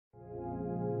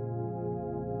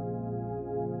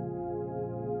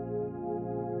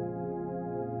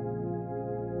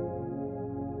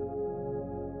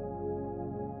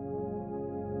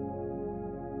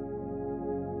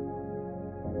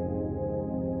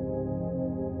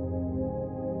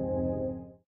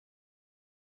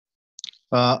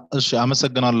እሺ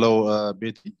አመሰግናለሁ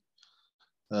ቤቲ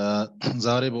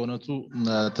ዛሬ በእውነቱ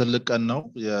ትልቅ ቀን ነው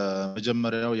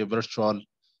የመጀመሪያው የቨርቹዋል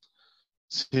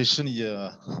ሴሽን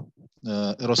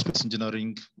የኤሮስፔስ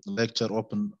ኢንጂነሪንግ ሌክቸር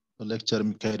ኦፕን ሌክቸር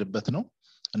የሚካሄድበት ነው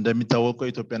እንደሚታወቀው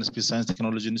የኢትዮጵያን ስፔስ ሳይንስ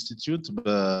ቴክኖሎጂ ኢንስቲትዩት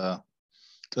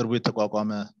በቅርቡ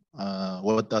የተቋቋመ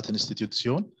ወጣት ኢንስቲትዩት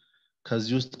ሲሆን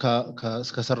ከዚህ ውስጥ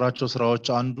ከሰራቸው ስራዎች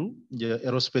አንዱ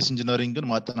የኤሮስፔስ ኢንጂነሪንግን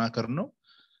ማጠናከር ነው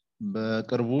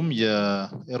በቅርቡም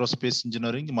የኤሮስፔስ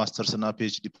ኢንጂነሪንግ ማስተርስ እና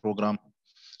ፒኤችዲ ፕሮግራም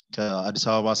ከአዲስ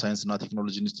አበባ ሳይንስ እና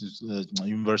ቴክኖሎጂ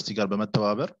ዩኒቨርሲቲ ጋር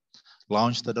በመተባበር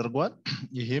ላውንች ተደርጓል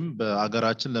ይሄም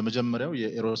በአገራችን ለመጀመሪያው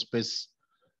የኤሮስፔስ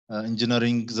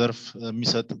ኢንጂነሪንግ ዘርፍ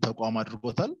የሚሰጥ ተቋም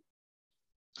አድርጎታል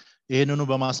ይሄንኑ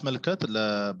በማስመልከት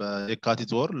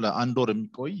በየካቲት ወር ለአንድ ወር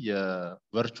የሚቆይ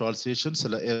የቨርቹዋል ሴሽን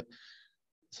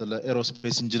ስለ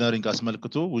ኤሮስፔስ ኢንጂነሪንግ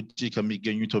አስመልክቶ ውጪ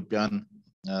ከሚገኙ ኢትዮጵያን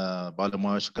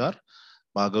ባለሙያዎች ጋር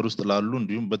በአገር ውስጥ ላሉ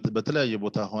እንዲሁም በተለያየ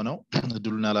ቦታ ሆነው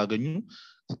እድሉን ያላገኙ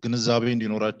ግንዛቤ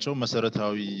እንዲኖራቸው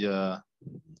መሰረታዊ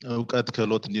ዕውቀት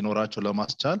ክህሎት እንዲኖራቸው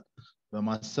ለማስቻል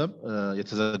በማሰብ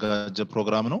የተዘጋጀ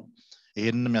ፕሮግራም ነው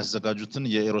ይሄንንም ያዘጋጁትን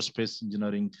የኤሮስፔስ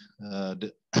ኢንጂነሪንግ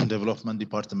ዴቨሎፕመንት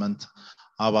ዲፓርትመንት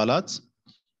አባላት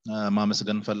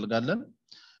ማመስገን እንፈልጋለን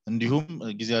እንዲሁም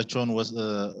ጊዜያቸውን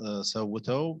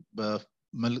ሰውተው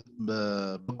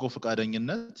በበጎ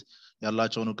ፈቃደኝነት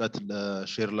ያላቸውን ዕውቀት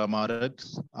ለሼር ለማድረግ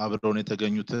አብረውን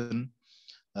የተገኙትን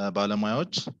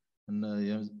ባለሙያዎች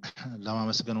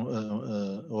ለማመስገን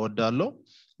እወዳለሁ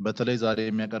በተለይ ዛሬ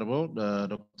የሚያቀርበው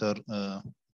ዶክተር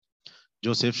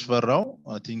ጆሴፍ ሽፈራው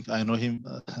I think I know him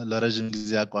ለረጅም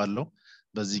ጊዜ አውቀዋለሁ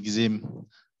በዚህ ጊዜም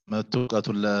መጥቶ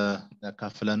ዕውቀቱን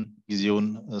ለያካፍለን ጊዜውን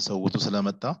ሰውቶ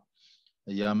ስለመጣ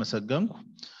ያመሰገንኩ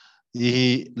ይሄ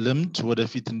ልምድ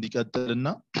ወደፊት እንዲቀጥልና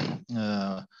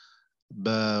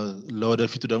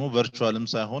ለወደፊቱ ደግሞ ቨርቹዋልም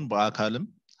ሳይሆን በአካልም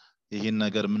ይሄን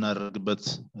ነገር ምናደርግበት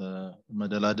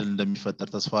መደላድል እንደሚፈጠር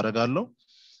ተስፋ አደርጋለሁ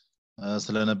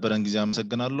ስለነበረን ጊዜ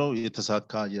አመሰግናለሁ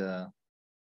የተሳካ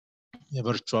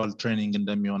የቨርቹዋል ትሬኒንግ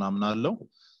እንደሚሆን አምናለሁ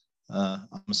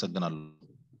አመሰግናለሁ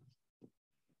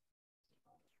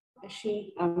እሺ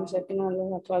አመሰግናለሁ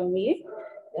አቶ አልሚዬ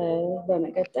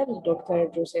በመቀጠል ዶክተር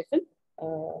ጆሴፍን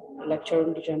ሌክቸሩን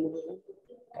እንዲጀምሩ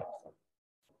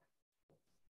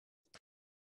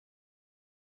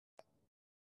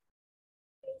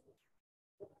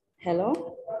ሄሎ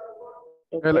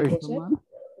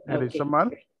ይሰማል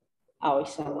አዎ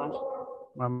ይሰማል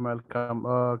መልካም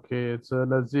ኦኬ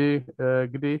ስለዚህ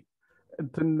እንግዲህ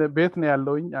እንትን ቤት ነው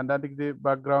ያለውኝ አንዳንድ ጊዜ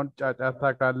ባክግራውንድ ጫጫታ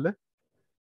ካለ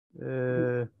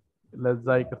ለዛ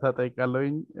ይቅርታ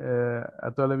ጠይቃለሁኝ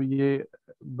አቶ አለምዬ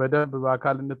በደንብ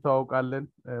በአካል እንተዋውቃለን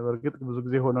በርግጥ ብዙ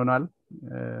ጊዜ ሆኖናል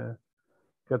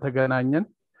ከተገናኘን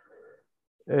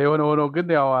የሆነ ሆኖ ግን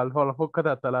ያው አልፎ አልፎ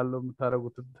ከታተላለሁ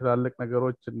የምታረጉት ትላልቅ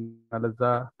ነገሮች እና ለዛ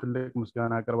ትልቅ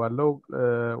ምስጋና አቀርባለሁ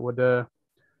ወደ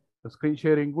ስክሪን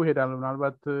ሼሪንጉ ሄዳለሁ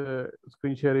ምናልባት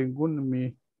ስክሪን ሼሪንጉን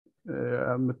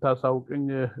የምታሳውቅኝ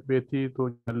ቤቲ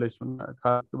ትሆኛለች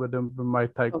በደንብ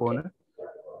የማይታይ ከሆነ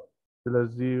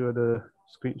ስለዚህ ወደ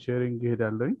ስክሪን ሼሪንግ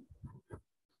ሄዳለሁ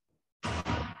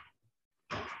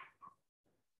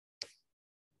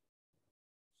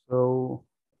so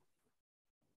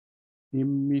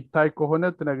የሚታይ ከሆነ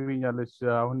ትነግሪኛለሽ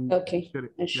አሁን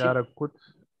ያረኩት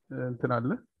እንትን አለ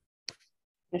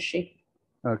እሺ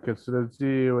ኦኬ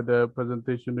ስለዚህ ወደ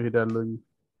ፕሬዘንቴሽኑ ሄዳለሁ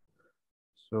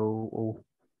so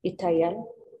ይታያል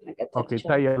ኦኬ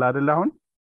ይታያል አይደል አሁን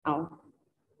አዎ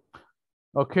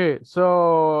ኦኬ so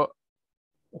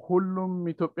ሁሉም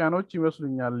ኢትዮጵያኖች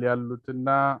ይመስሉኛል ያሉትና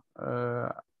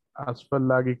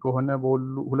አስፈላጊ ከሆነ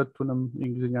ሁለቱንም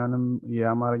እንግሊዝኛንም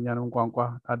የአማርኛንም ቋንቋ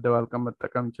አደባልቀን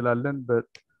መጠቀም እንችላለን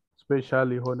በስፔሻል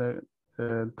የሆነ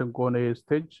እንትን ከሆነ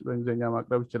የስቴጅ በእንግሊዝኛ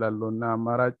ማቅረብ ይችላልና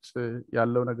አማራጭ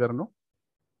ያለው ነገር ነው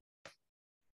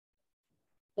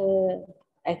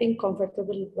I think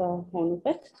comfortable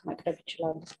ሆኖበት ማቅረብ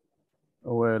ይችላል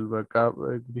well በቃ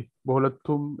እንግዲህ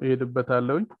በሁለቱም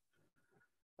እሄድበታለሁኝ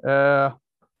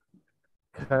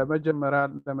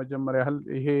ለመጀመሪያ ያህል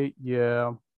ይሄ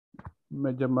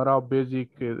የመጀመሪያው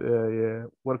ቤዚክ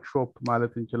የወርክሾፕ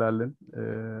ማለት እንችላለን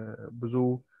ብዙ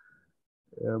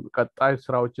ቀጣይ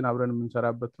ስራዎችን አብረን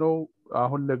የምንሰራበት ነው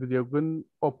አሁን ለጊዜው ግን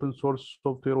ኦፕን ሶርስ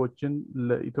ሶፍትዌሮችን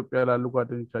ለኢትዮጵያ ላሉ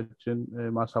ጓደኞቻችን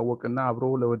ማሳወቅና አብሮ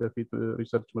ለወደፊት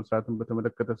ሪሰርች መስራትን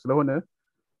በተመለከተ ስለሆነ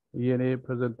የኔ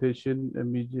ፕሬዘንቴሽን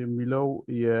የሚለው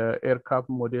የኤርክራፍት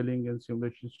ሞዴሊንግ ኤንድ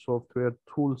ሲሙሌሽን ሶፍትዌር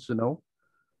ቱልስ ነው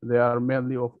They are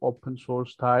mainly of open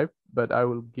source type, but I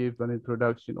will give an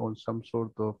introduction on some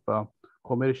sort of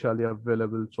commercially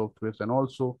available softwares and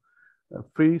also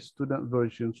free student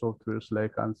version softwares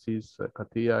like ANSYS,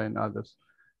 CATIA, and others.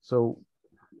 So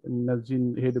እነዚህን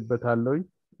ሄድበታለሁኝ።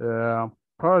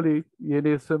 ፕሮባብሊ የኔ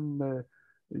ስም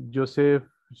ጆሴፍ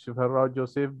ሽፈራው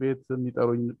ጆሴፍ ቤት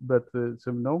የሚጠሩኝበት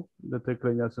ስም ነው።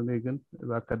 ለትክክለኛ ስሜ ግን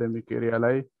በአካዳሚክ ኤሪያ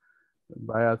ላይ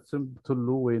በአያት ስም ቱሉ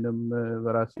ወይንም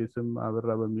በራሴ ስም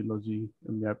አበራ በሚል ነው እዚህ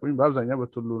የሚያውቁኝ። በአብዛኛው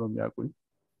በቱሉ ነው የሚያውቁኝ፣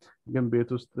 ግን ቤት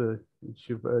ውስጥ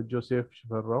ጆሴፍ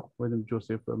ሽፈራው ወይንም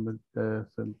ጆሴፍ በሚል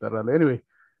ስም እጠራለሁ። ኤኒዌይ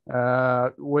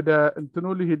ወደ እንትኑ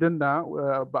ልሂድና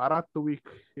በአራት ዊክ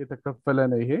የተከፈለ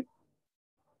ነው ይሄ።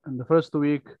 In the first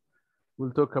week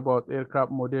we'll talk about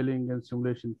aircraft modeling and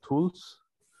simulation tools.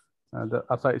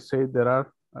 As I said, there are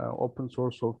open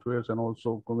source softwares and also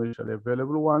commercially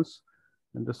available ones.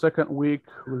 In the second week,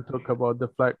 we'll talk about the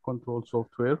flight control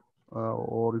software,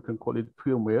 or you can call it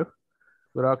firmware,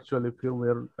 where actually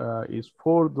firmware is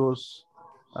for those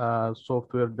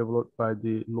software developed by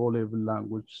the low-level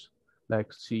language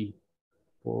like C,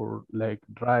 or like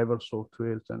driver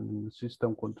softwares and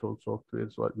system control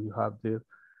softwares, what we have there.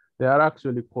 They are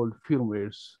actually called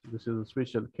firmwares. This is a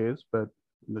special case, but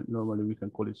normally we can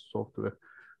call it software.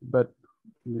 But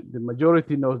the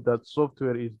majority knows that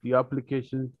software is the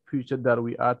application feature that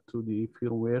we add to the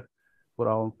firmware for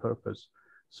our own purpose.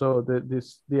 So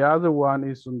the other one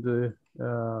is on the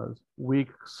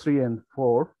week 3 and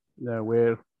 4,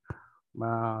 where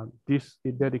this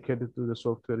is dedicated to the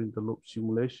software in the loop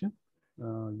simulation,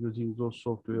 using those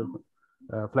software,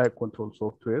 flight control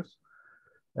softwares.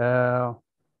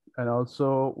 And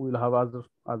also we'll have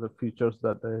other features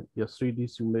that the 3D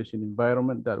simulation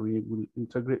environment that we will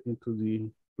integrate into the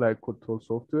flight control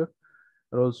software.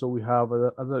 And also we have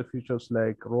other features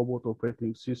like robot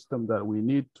operating system that we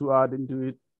need to add into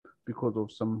it because of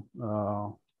some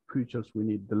features we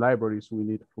need, the libraries we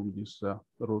need from this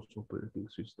robot operating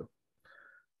system.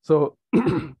 So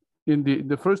in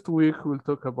the first week, we'll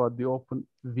talk about the Open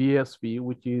VSP,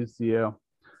 which is the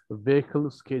vehicle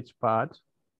sketchpad.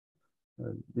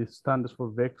 This stands for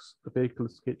vehicle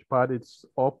sketchpad. It's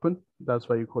open. That's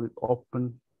why you call it Open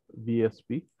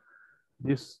VSP.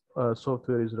 This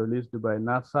software is released by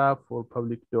NASA for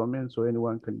public domain, so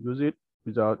anyone can use it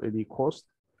without any cost.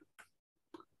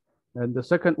 And the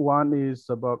second one is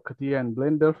about CATIA and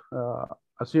Blender.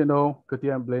 As you know,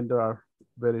 CATIA and Blender are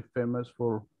very famous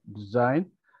for design.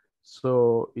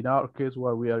 So in our case,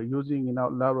 what we are using in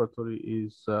our laboratory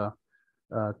is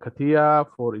CATIA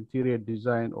for interior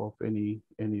design of any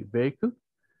vehicle.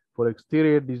 For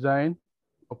exterior design,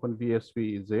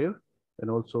 OpenVSP is there. And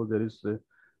also there is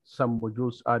some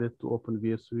modules added to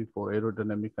OpenVSP for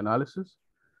aerodynamic analysis.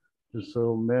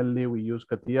 So mainly we use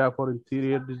CATIA for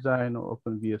interior design or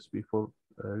OpenVSP for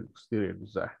exterior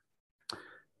design.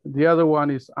 The other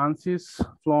one is ANSYS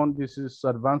flown. This is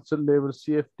advanced level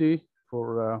CFD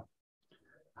for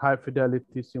high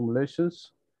fidelity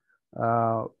simulations.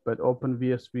 But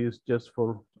OpenVSP is just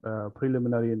for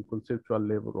preliminary and conceptual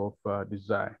level of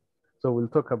design. So we'll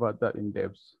talk about that in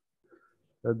depth.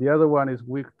 The other one is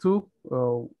week 2.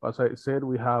 As I said,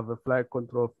 we have a flight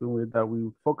control firmware that we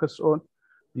focus on.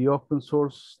 The open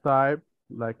source type,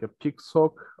 like a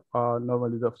PICSOC.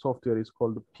 Normally the software is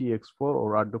called the PX4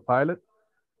 or ArduPilot.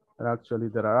 And actually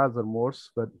there are other more,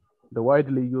 but the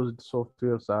widely used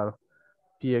softwares are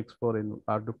PX4 and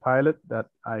ArduPilot that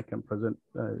I can present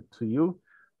to you.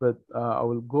 But I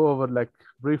will go over like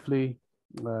briefly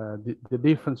the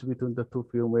difference between the two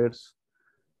firmwares.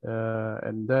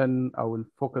 And then I will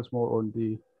focus more on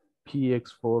the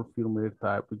PX4 firmware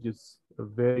type, which is a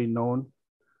very known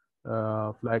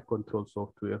flight control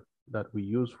software that we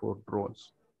use for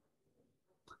drones.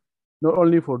 Not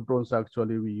only for drones,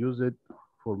 actually, we use it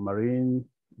for marine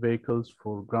vehicles,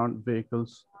 for ground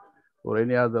vehicles, or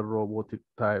any other robotic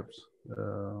types.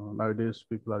 Nowadays,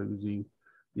 people are using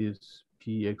this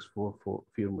PX4 for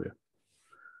firmware.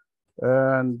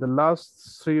 And the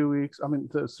last 3 weeks, I mean,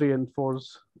 3 and 4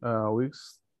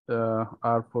 weeks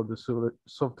are for the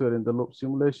software in the loop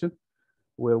simulation,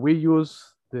 where we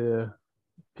use the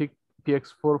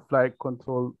PX4 flight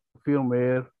control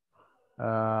firmware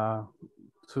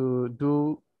to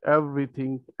do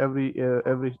everything, every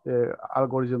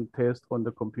algorithm test on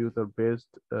the computer-based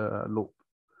loop.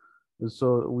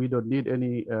 So we don't need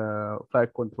any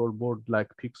flight control board like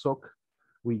PICSOC.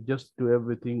 We just do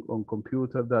everything on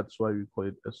computer. That's why we call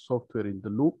it a software in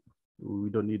the loop. We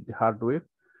don't need the hardware.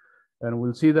 And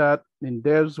we'll see that in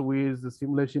devs with the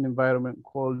simulation environment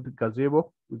called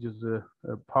Gazebo, which is a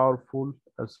powerful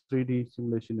 3D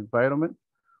simulation environment.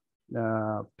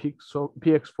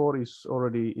 PX4 is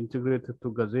already integrated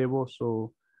to Gazebo,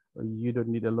 so you don't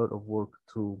need a lot of work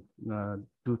to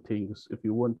do things. If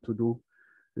you want to do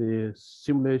the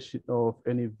simulation of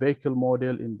any vehicle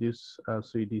model in this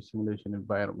 3D simulation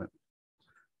environment.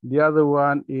 The other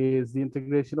one is the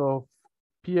integration of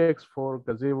PX4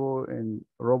 Gazebo and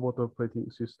Robot Operating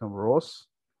System ROS.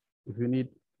 If you need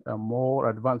more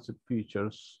advanced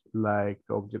features like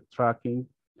object tracking,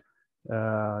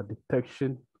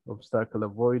 detection, obstacle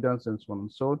avoidance, and so on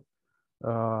and so on,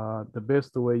 the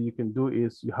best way you can do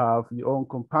is you have your own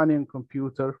companion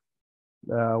computer,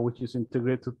 which is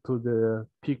integrated to the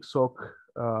PICSOC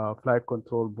flight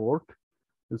control board,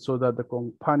 and so that the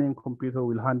companion computer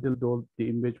will handle the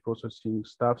image processing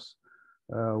stuffs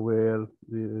where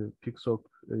the PICSOC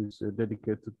is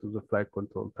dedicated to the flight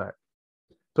control type.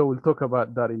 So we'll talk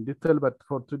about that in detail, but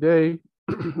for today,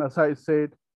 as I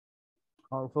said,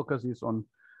 our focus is on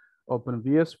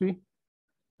OpenVSP.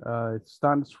 It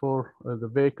stands for the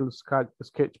Vehicle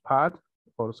Sketch Pad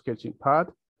or Sketching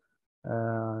Pad.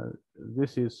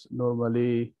 This is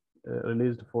normally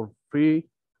released for free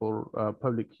for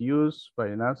public use by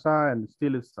NASA, and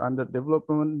still is under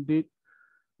development indeed.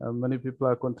 Many people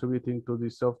are contributing to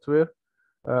this software.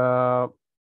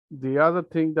 The other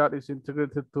thing that is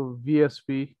integrated to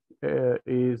VSP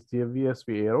is the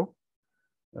VSP Aero.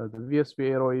 The VSP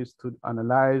Aero is to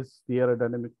analyze the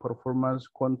aerodynamic performance,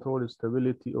 control,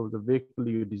 stability of the vehicle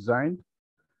you designed.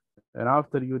 And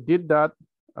after you did that,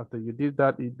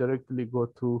 you directly go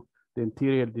to the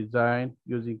interior design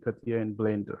using CATIA and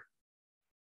Blender.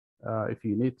 If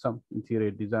you need some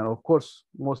interior design, of course,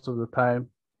 most of the time,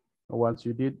 once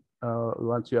you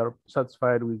are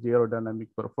satisfied with the aerodynamic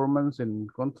performance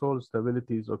and control,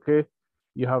 stability is okay,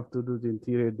 you have to do the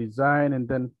interior design, and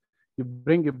then you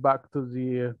bring it back to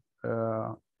the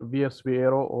VSP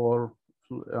Aero or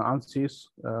ANSYS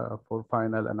for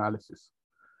final analysis.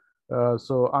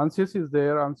 So ANSYS is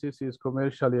there. ANSYS is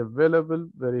commercially available,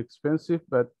 very expensive,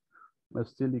 but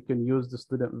still you can use the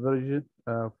student version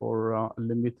for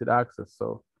limited access.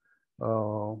 So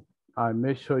I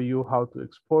may show you how to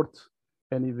export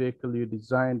any vehicle you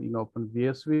designed in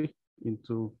OpenVSP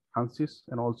into ANSYS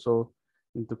and also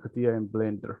into CATIA and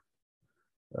Blender.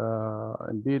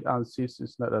 Indeed, ANSYS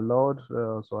is not allowed,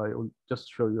 so I will just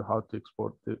show you how to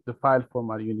export the file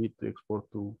format you need to export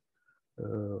to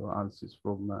ANSYS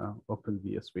from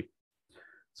OpenVSP.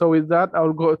 So with that,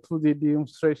 I'll go to the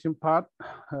demonstration part.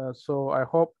 So I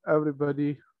hope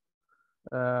everybody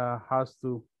has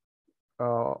to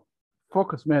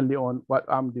focus mainly on what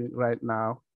I'm doing right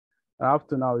now. Up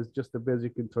to now is just a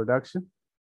basic introduction.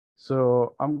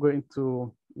 So I'm going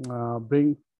to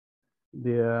bring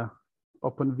the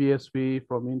OpenVSP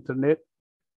from internet.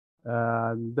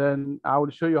 And then I will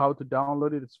show you how to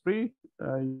download it. It's free.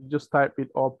 You just type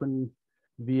it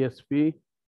OpenVSP,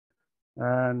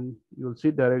 and you'll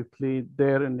see directly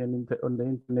there on the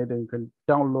internet, and you can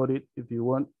download it if you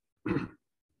want.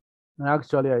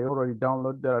 Actually, I already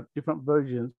downloaded. There are different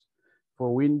versions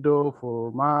for Windows,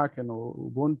 for Mac, and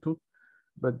Ubuntu,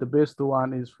 but the best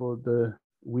one is for the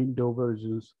Windows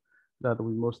versions that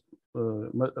we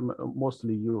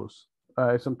mostly use.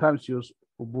 I sometimes use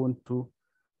Ubuntu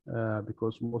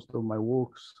because most of my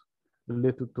works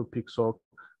related to PICSOC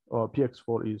or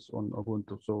PX4 is on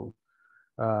Ubuntu. So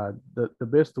the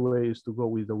best way is to go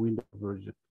with the Windows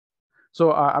version.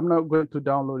 So I'm not going to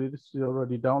download it. It's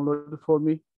already downloaded for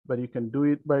me, but you can do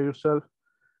it by yourself.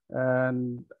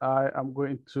 And I am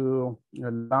going to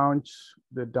launch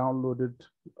the downloaded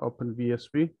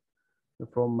OpenVSP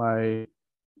from my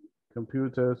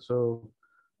computer. So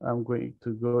I'm going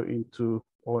to go into,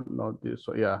 oh no, this,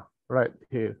 so yeah, right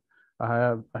here.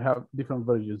 I have different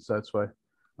versions, that's why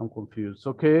I'm confused.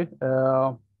 Okay,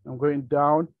 I'm going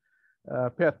down.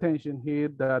 Pay attention here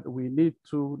that we need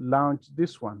to launch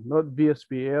this one, not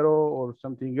VSP Aero or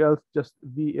something else, just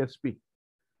VSP.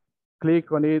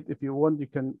 Click on it. If you want, you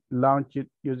can launch it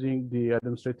using the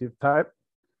administrative type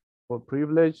for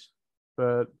privilege,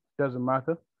 but doesn't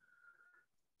matter.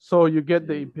 So you get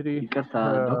the imperi.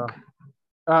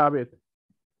 Wait.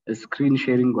 Screen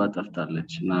sharing got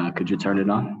afterwards. Now, could you turn it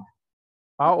on?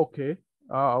 Okay.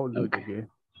 I will do it again.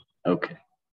 Okay.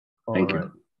 Thank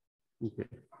you. Okay.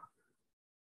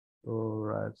 All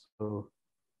right. So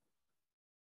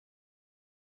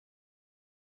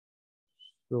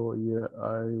yeah,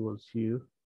 I was here.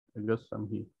 I guess I'm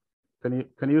here.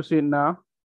 Can you see it now?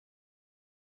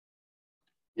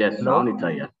 Yes,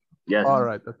 Anita, yes. All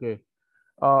right. Okay.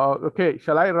 Okay.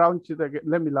 Shall I launch it again?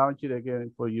 Let me launch it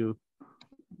again for you.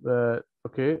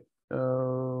 Okay.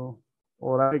 Or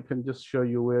I can just show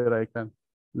you where I can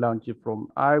launch it from.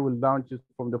 I will launch it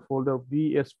from the folder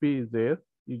VSP is there.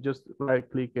 You just right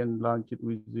click and launch it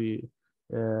with the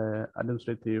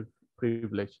administrative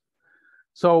privilege.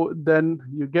 So then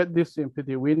you get this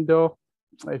empty window.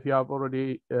 If you have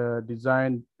already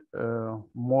designed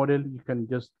model, you can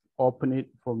just open it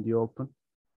from the open.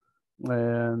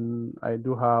 and I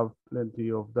do have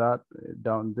plenty of that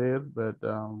down there, but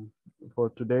for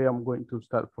today, I'm going to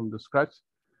start from the scratch.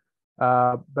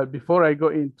 But before I go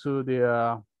into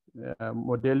the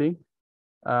modeling,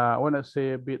 I want to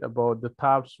say a bit about the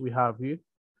tabs we have here.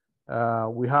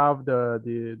 We have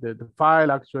the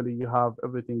file. Actually, you have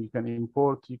everything you can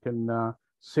import. You can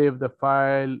save the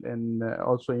file and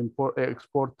also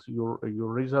export your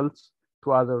results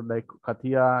to other like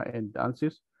CATIA and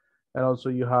ANSYS. And also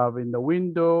you have in the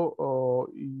window, or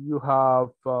you have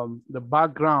the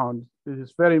background. It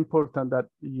is very important that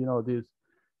you know this,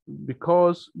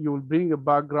 because you will bring a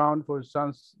background. For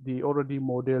instance, the already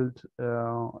modeled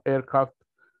aircraft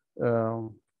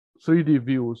 3D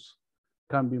views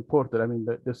can be imported. I mean,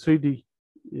 the 3D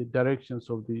directions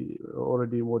of the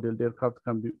already modeled aircraft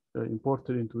can be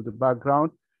imported into the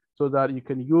background, so that you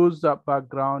can use that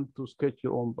background to sketch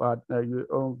your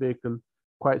own vehicle,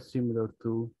 quite similar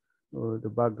to the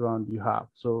background you have.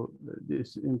 So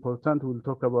this is important. We'll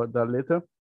talk about that later.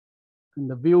 In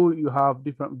the view, you have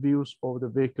different views of the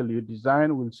vehicle you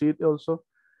design. We'll see it also.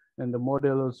 And the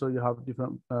model also, you have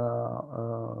different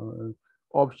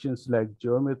options like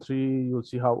geometry. You'll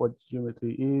see what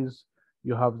geometry is.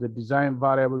 You have the design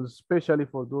variables, especially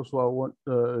for those who are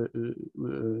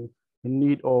in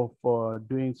need of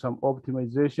doing some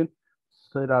optimization.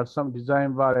 So there are some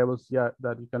design variables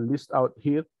that you can list out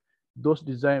here. Those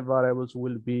design variables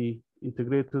will be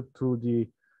integrated to the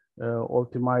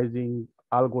optimizing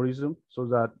algorithm, so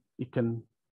that it can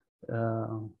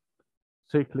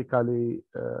cyclically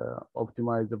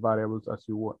optimize the variables as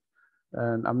you want.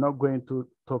 And I'm not going to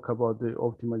talk about the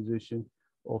optimization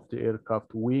of the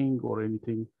aircraft wing or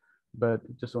anything, but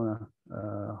just want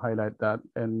to highlight that.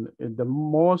 And the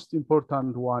most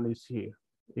important one is here.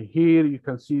 Here you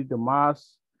can see the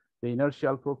mass, the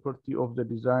inertial property of the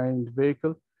designed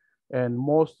vehicle. And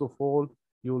most of all,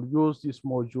 you'll use this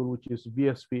module, which is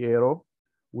VSP Aero,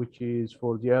 which is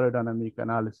for the aerodynamic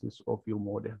analysis of your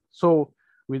model. So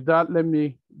with that, let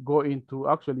me go into,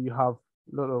 actually you have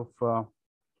a lot of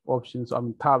options,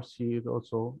 tabs here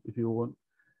also, if you want,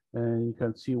 and you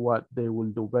can see what they will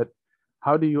do. But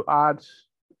how do you add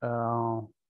the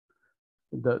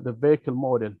vehicle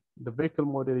model? The vehicle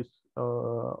model is,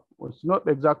 it's not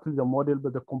exactly the model,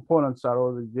 but the components are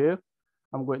already there.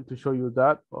 I'm going to show you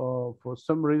that. For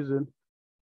some reason,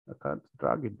 I can't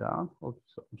drag it down. Oh,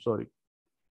 I'm sorry.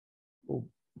 Oh.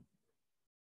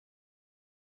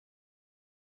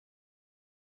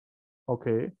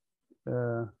 Okay.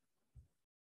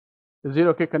 Is it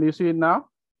okay? Can you see it now?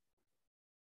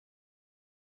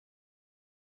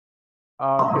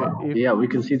 Okay. Yeah, we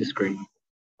can see the screen.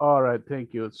 All right,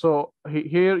 thank you. So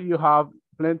here you have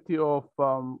plenty of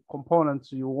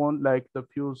components you want, like the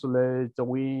fuselage, the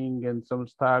wing, and some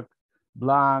stack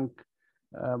blank,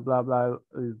 blah, blah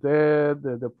is there.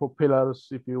 The propellers,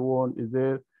 if you want, is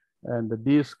there. And the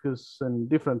discs and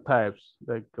different types,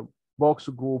 like a box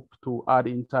group to add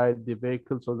inside the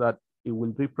vehicle, so that it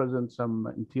will represent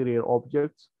some interior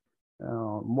objects,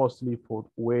 mostly for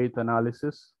weight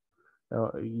analysis.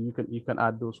 You can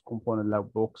add those components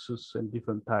like boxes and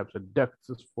different types of ducts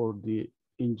for the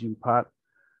engine part.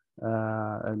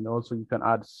 And also you can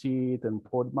add seat and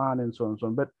podman and so on and so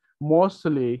on. But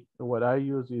mostly what I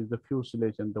use is the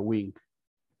fuselage and the wing.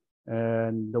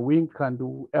 And the wing can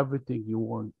do everything you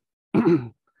want.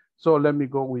 So let me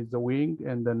go with the wing,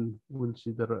 and then we'll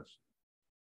see the rest.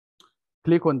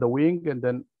 Click on the wing and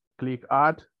then click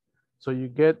add. So you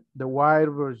get the wire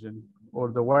version,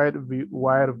 or the wire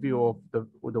view of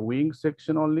the wing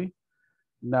section only.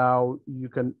 Now you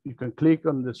can click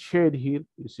on the shade here.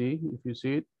 You see, if you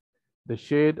see it, the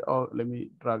shade. Or let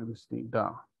me drag this thing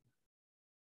down.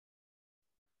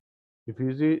 If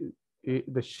you see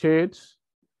the shades,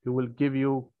 it will give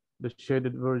you the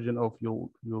shaded version of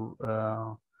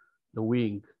the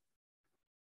wing.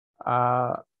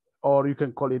 Or you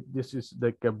can call it, this is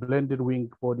like a blended wing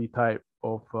body type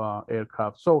of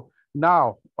aircraft. So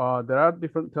now there are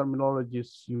different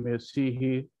terminologies you may see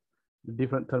here,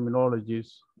 different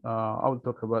terminologies. I will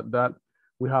talk about that.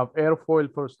 We have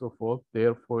airfoil, first of all, the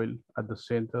airfoil at the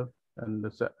center, and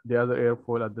the other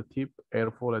airfoil at the tip,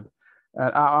 airfoil.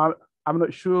 And I'm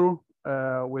not sure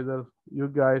whether you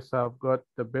guys have got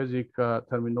the basic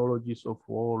terminologies of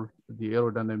all the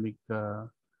aerodynamic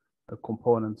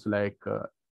components, like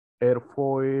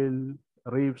airfoil,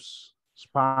 ribs,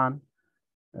 span,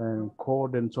 and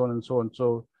cord, and so on and so on.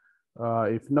 So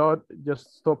if not,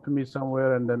 just stop me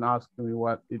somewhere and then ask me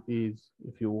what it is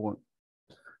if you want.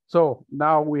 So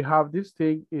now we have this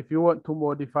thing. If you want to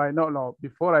modify, no,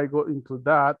 before I go into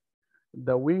that,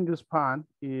 the wing span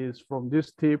is from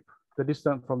this tip the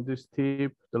distance from this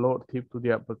tip, the lower tip to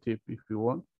the upper tip if you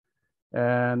want.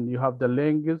 And you have the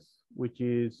length, which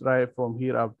is right from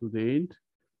here up to the end.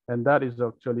 And that is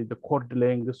actually the chord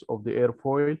length of the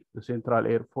airfoil, the central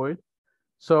airfoil.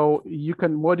 So you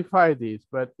can modify this,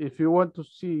 but if you want to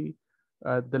see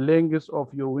the length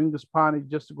of your wingspan, you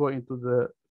just go into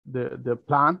the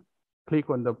plan, click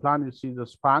on the plan, you see the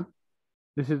span.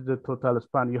 This is the total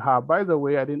span you have. By the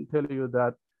way, I didn't tell you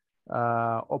that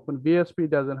OpenVSP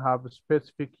doesn't have a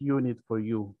specific unit for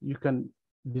you. You can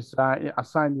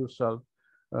assign yourself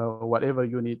whatever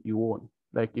unit you want.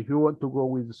 Like if you want to go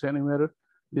with the centimeter,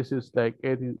 this is like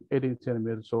 18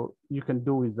 centimeters. So you can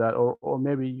do with that, or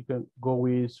maybe you can go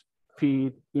with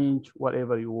feet, inch,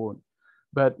 whatever you want.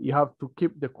 But you have to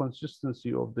keep the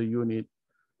consistency of the unit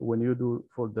when you do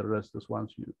for the rest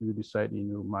once you decide in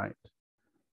your mind.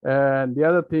 And the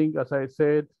other thing, as I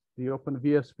said, the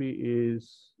OpenVSP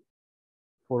is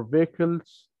for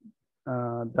vehicles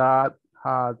that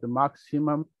have the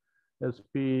maximum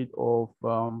speed of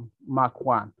Mach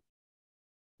 1,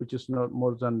 which is not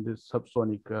more than the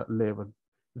subsonic level.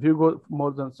 If you go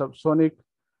more than subsonic,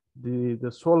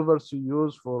 the solvers you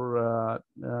use for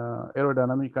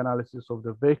aerodynamic analysis of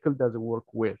the vehicle doesn't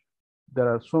work well. There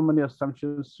are so many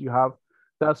assumptions you have.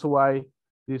 That's why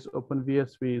this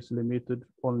OpenVSP is limited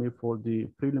only for the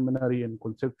preliminary and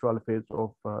conceptual phase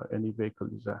of any vehicle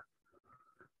design.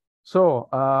 So,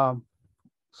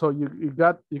 so you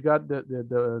got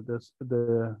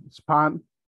the span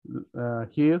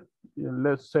here.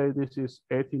 Let's say this is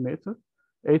 18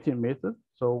 meters.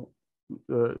 So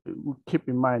keep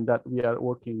in mind that we are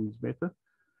working with meter,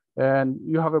 and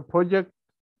you have a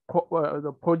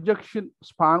the projection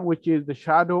span, which is the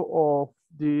shadow of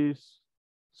this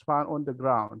span on the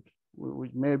ground,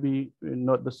 which may be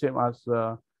not the same as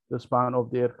the span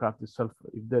of the aircraft itself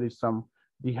if there is some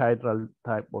dihedral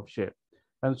type of shape.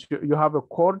 And so you have a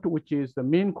chord, which is the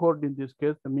mean chord in this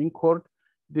case, the mean chord.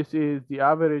 This is the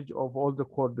average of all the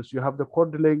chords. You have the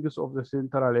chord length of the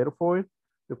central airfoil,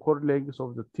 the chord length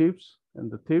of the tips and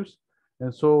the tips.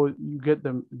 And so you get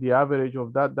the average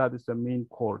of that. That is the mean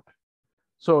chord.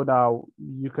 So now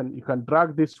you can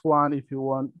drag this one if you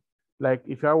want. Like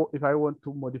if I want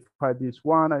to modify this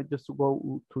one, I just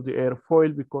go to the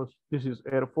airfoil because this is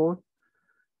airfoil.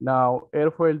 Now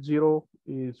airfoil 0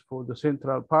 is for the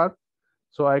central part.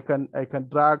 So I can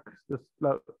drag this.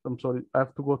 I'm sorry, I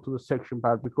have to go to the section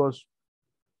part because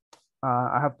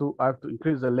I have to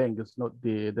increase the length, it's not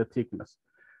the thickness.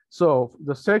 So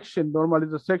the section, normally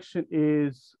the section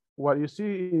is what you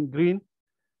see in green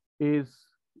is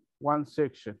one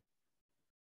section.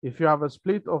 If you have a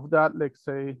split of that, let's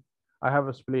say I have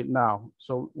a split now.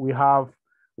 So we have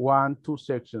 2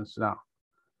 sections now.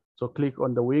 So click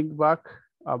on the wing back.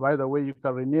 By the way, you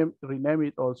can rename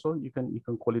it also. You can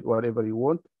call it whatever you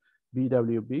want,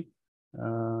 BWB.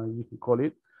 You can call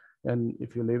it, and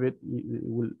if you leave it, you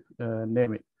will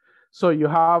name it. So you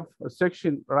have a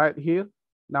section right here.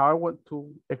 Now I want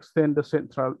to extend the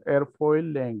central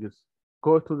airfoil length.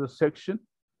 Go to the section,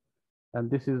 and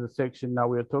this is the section now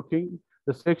we are talking.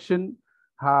 The section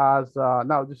has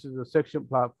now this is the section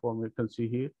platform. You can see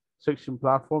here, section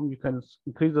platform. You can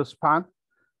increase the span.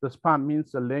 The span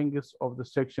means the length of the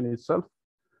section itself.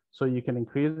 So you can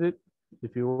increase it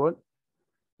if you want.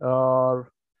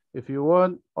 Or if you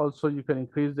want, also you can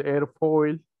increase the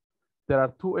airfoil. There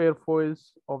are 2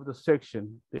 airfoils of the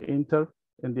section, the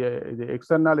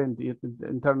external and the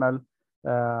internal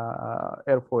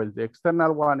airfoil. The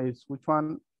external one is which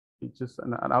one? It's just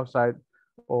an outside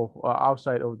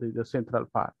of the central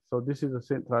part. So this is the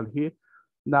central here.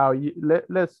 Now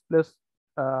let's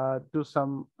do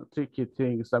some tricky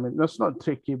things. I mean, that's not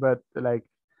tricky, but like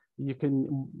you can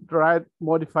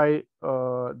modify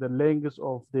the length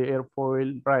of the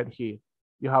airfoil right here.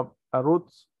 You have a root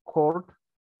chord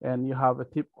and you have a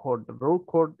tip chord. The root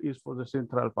chord is for the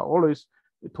central part. Always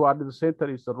toward the center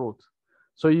is the root.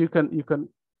 So you can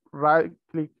right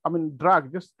click, I mean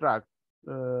just drag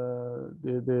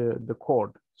the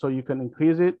chord. So you can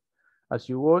increase it as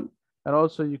you want. And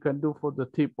also you can do for the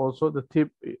tip also. The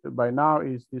tip by now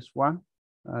is this one.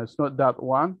 It's not that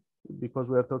one because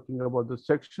we are talking about the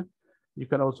section. You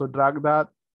can also drag that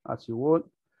as you want.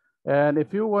 And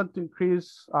if you want to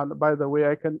increase, by the way,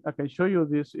 I can show you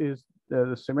this is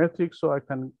the symmetric, so I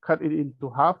can cut it into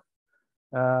half.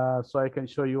 So I can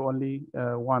show you only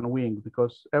one wing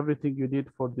because everything you did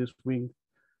for this wing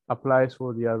applies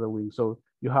for the other wing. So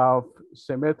you have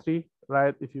symmetry,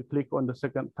 right? If you click on the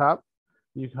second tab,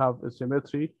 you have a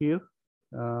symmetry here.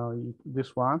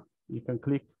 This one, you can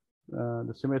click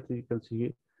the symmetry, you can see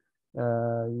it.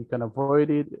 You can avoid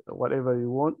it, whatever you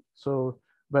want. So,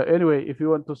 but anyway, if you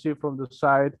want to see from the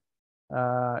side,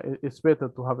 it's better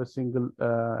to have a single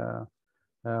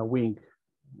wing,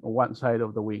 one side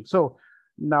of the wing. So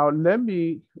now let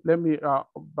me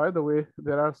by the way,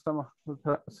 there are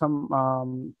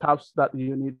some tabs that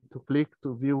you need to click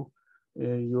to view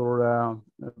your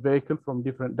vehicle from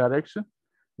different direction.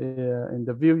 In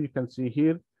the view, you can see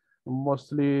here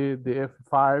mostly the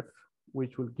F5,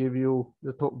 which will give you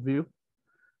the top view,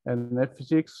 and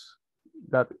F6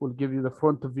 that will give you the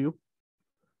front view.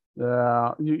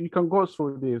 You can go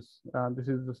through this. This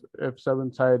is the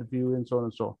F7 side view and so on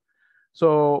and so on.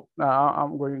 So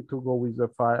I'm going to go with the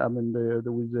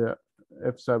with the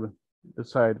F7, the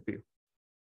side view.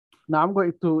 Now I'm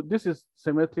going to, this is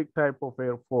symmetric type of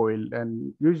airfoil,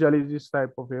 and usually this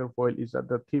type of airfoil is at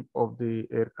the tip of the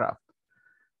aircraft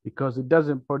because it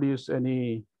doesn't produce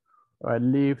any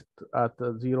lift at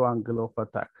a zero angle of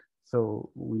attack. So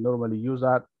we normally use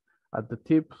that at the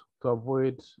tip to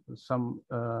avoid some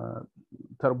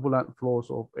turbulent flows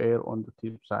of air on the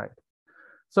tip side.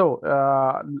 So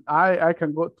I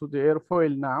can go to the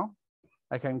airfoil now.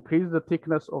 I can increase the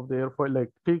thickness of the airfoil.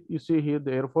 Like you see here,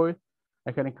 the airfoil.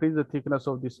 I can increase the thickness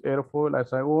of this airfoil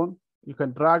as I want. You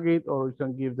can drag it or you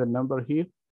can give the number here.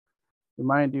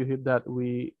 Remind you here that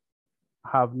we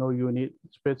have no unit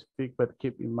specific, but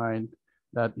keep in mind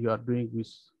that you are doing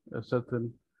with a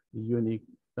certain unique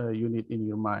unit in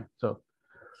your mind. So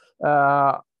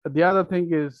the other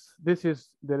thing is,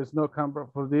 there is no camber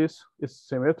for this. It's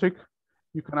symmetric.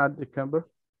 You can add the camber.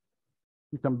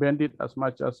 You can bend it as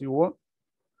much as you want.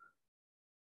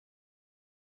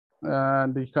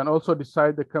 And you can also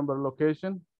decide the camber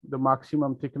location, the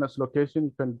maximum thickness location.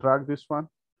 You can drag this one.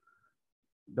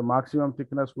 The maximum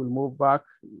thickness will move back.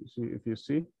 If you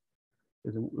see,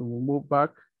 it will move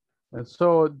back. And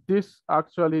so this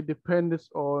actually depends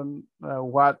on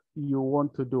what you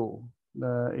want to do,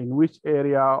 in which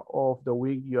area of the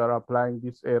wing you are applying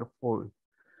this airfoil.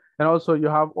 And also you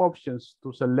have options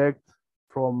to select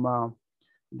from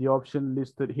the option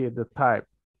listed here, the type.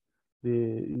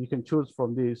 You can choose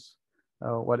from this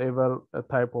whatever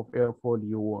type of airfoil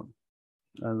you want.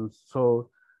 And so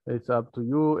it's up to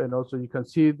you. And also you can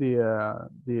see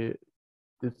this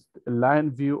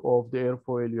line view of the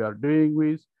airfoil you are doing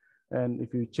with. And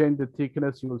if you change the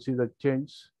thickness, you will see the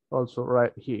change also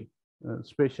right here.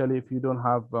 Especially if you don't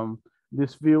have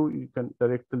this view, you can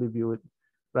directly view it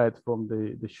right from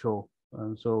the show.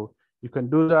 And so you can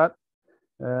do that.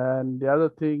 And the other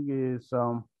thing is,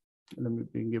 let me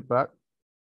bring it back.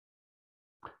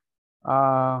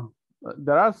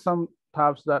 There are some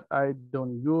tabs that I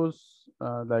don't use,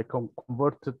 like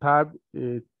converter tab.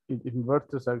 It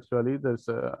inverts actually. There's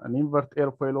an invert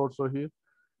airfoil also here,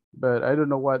 but I don't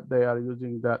know what they are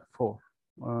using that for.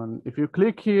 If you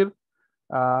click here,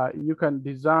 you can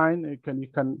design, you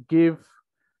can give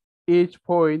each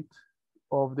point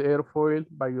of the airfoil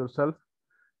by yourself,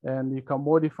 and you can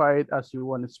modify it as you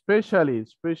want, especially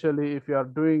if you are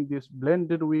doing this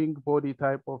blended wing body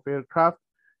type of aircraft.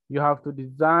 You have to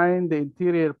design the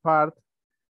interior part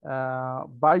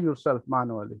by yourself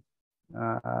manually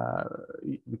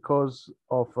because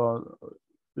of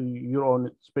your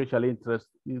own special interest.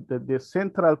 The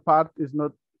central part is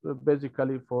not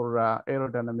basically for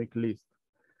aerodynamic list.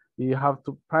 You have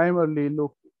to primarily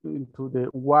look into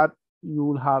what you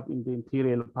will have in the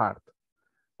interior part,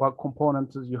 what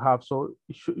components you have. So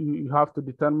you have to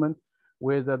determine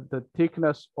whether the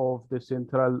thickness of the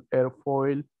central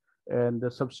airfoil and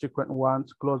the subsequent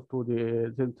ones close to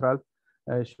the central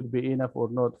should be enough or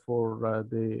not for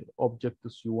the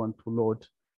objectives you want to load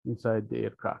inside the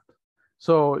aircraft.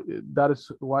 So that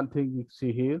is one thing you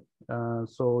see here.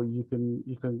 So you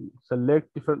can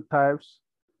select different types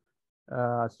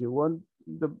as you want.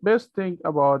 The best thing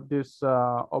about this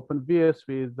OpenVSV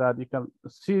is that you can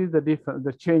see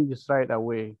the changes right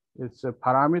away. It's a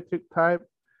parametric type.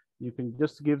 You can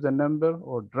just give the number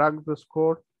or drag the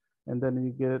score, and then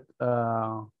you get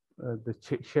the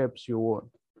shapes you want.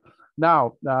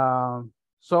 Now,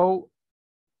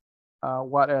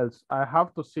 what else? I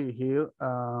have to see here.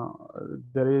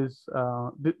 There is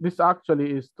this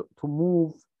actually is to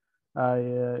move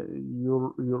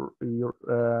your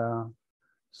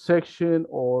section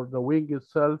or the wing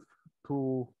itself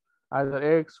to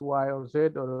either X, Y, or Z,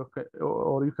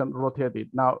 or you can rotate it.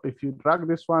 Now, if you drag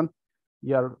this one,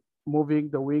 you're moving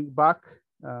the wing back,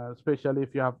 especially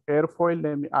if you have airfoil.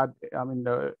 Let me add,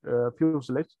 the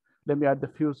fuselage. Let me add the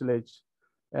fuselage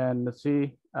and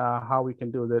see how we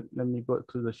can do that. Let me go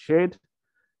to the shade.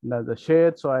 Now the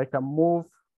shade, so I can move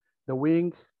the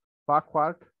wing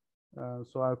backward.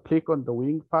 So I'll click on the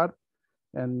wing part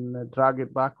and drag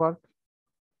it backward.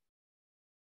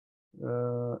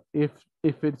 If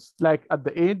if it's like at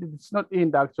the end, it's not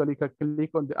end actually, you can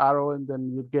click on the arrow and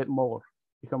then you get more.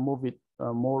 You can move it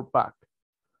more back.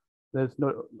 There's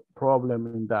no problem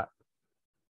in that.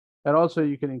 And also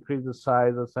you can increase the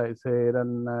size, as I said,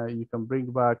 and you can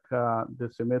bring back the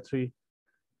symmetry.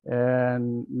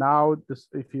 And now this,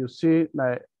 if you see,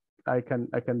 like I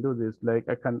can do this, like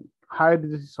I can hide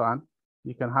this one.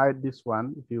 You can hide this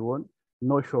one if you want.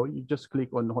 No show, you just click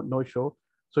on no show.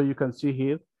 So you can see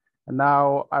here. And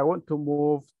now I want to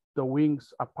move the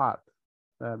wings apart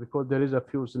because there is a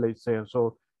fuselage there.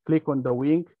 So click on the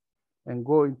wing and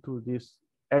go into this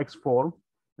X form.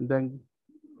 And then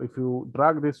if you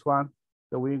drag this one,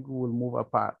 the wing will move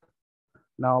apart.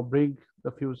 Now bring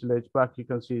the fuselage back. You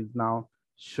can see it now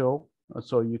show.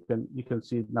 So you can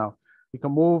see it now. You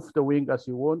can move the wing as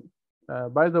you want.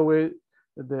 By the way,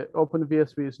 the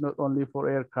OpenVSP is not only for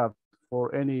aircraft,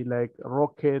 for any like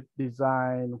rocket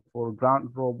design, for ground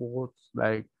robots,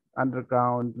 like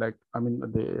underground, like I mean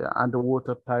the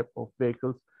underwater type of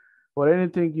vehicles. For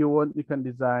anything you want, you can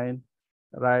design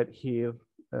right here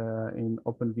in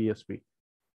OpenVSP.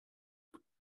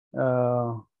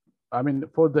 I mean,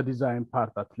 for the design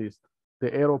part at least.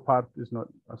 The aero part is not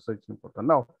such important.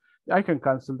 Now, I can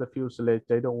cancel the fuselage.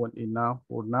 I don't want it now.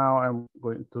 For now, I'm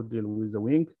going to deal with the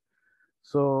wing.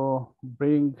 So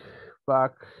bring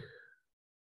back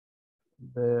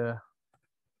the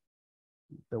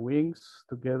wings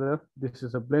together. This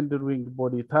is a blended wing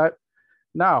body type.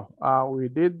 Now, we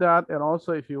did that. And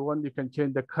also, if you want, you can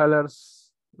change the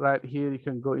colors right here. You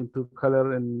can go into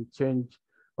color and change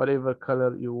whatever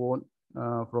color you want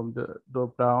from the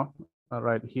drop down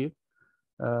right here.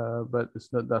 But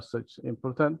it's not that such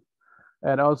important.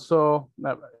 And also,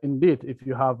 indeed, if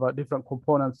you have different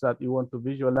components that you want to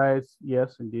visualize,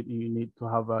 yes, indeed, you need to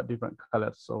have different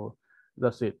colors. So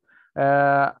that's it.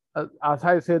 As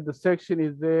I said, the section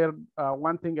is there.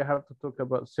 One thing I have to talk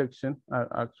about section,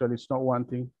 actually, it's not one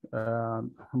thing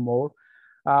more.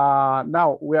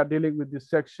 Now we are dealing with this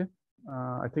section.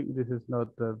 I think this is not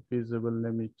visible.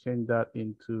 Let me change that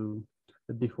into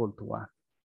the default one.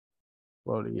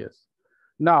 Well, yes.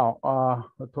 Now,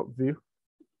 the top view.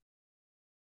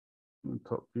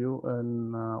 Top view,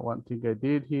 and one thing I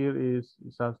did here is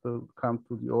it has to come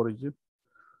to the origin.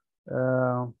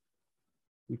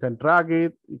 You can drag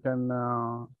it. You can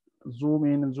zoom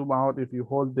in and zoom out. If you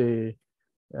hold the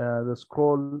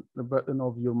scroll button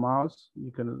of your mouse, you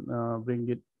can bring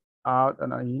it out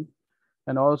and in.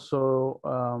 And also,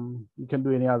 you can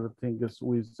do any other things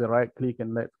with the right click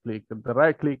and left click. The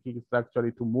right click is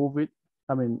actually to move it.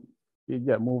 I mean,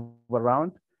 yeah, move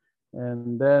around.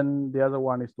 And then the other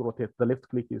one is to rotate. The left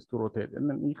click is to rotate. And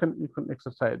then you can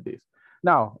exercise this.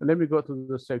 Now, let me go to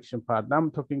the section part. Now I'm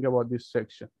talking about this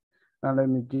section. And let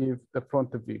me give the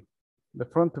front view. The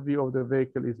front view of the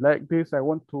vehicle is like this. I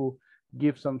want to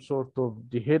give some sort of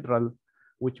dihedral,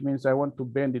 which means I want to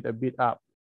bend it a bit up.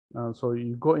 So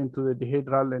you go into the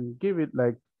dihedral and give it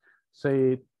like,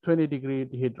 say, 20-degree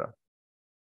dihedral.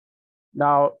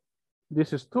 Now,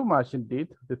 this is too much indeed.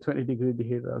 The 20-degree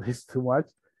dihedral is too much.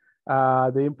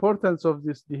 The importance of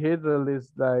this dihedral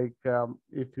is like,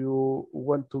 if you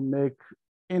want to make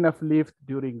enough lift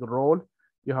during roll,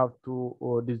 you have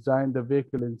to design the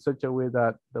vehicle in such a way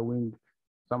that the wing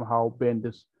somehow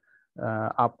bends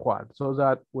upward, so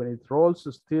that when it rolls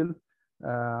still,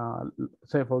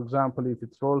 say for example, if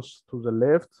it rolls to the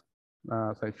left,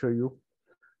 as I show you,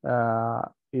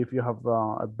 if you have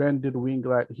a bended wing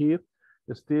right here,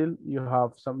 still you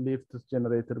have some lift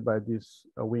generated by this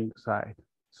wing side.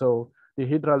 So the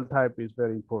dihedral type is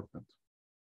very important.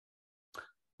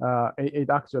 It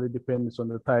actually depends on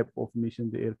the type of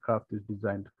mission the aircraft is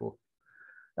designed for.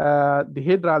 The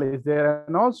dihedral is there,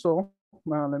 and also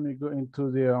now let me go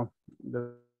into the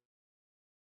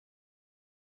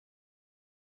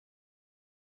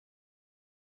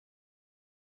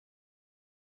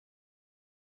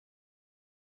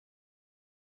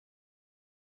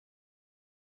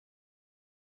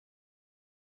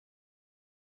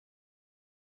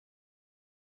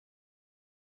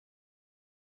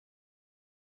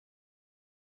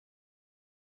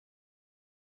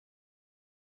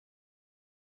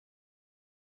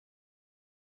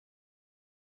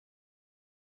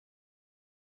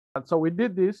so we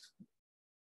did this.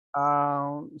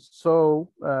 The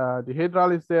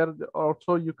dihedral is there.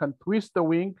 Also, you can twist the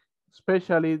wing,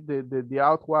 especially the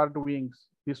outward wings.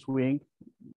 This wing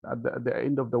at the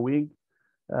end of the wing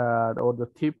or the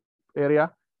tip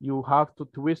area, you have to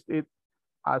twist it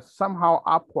somehow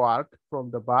upward from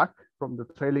the back, from the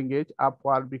trailing edge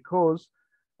upward, because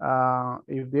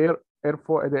if the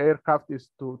aircraft is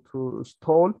to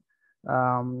stall,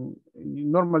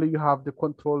 Normally you have the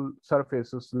control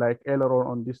surfaces like aileron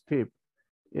on this tip.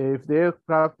 If the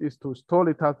aircraft is to stall,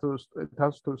 it has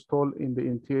to stall in the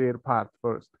interior part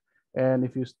first. And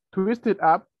if you twist it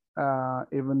up,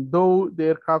 even though the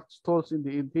aircraft stalls in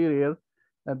the interior,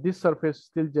 this surface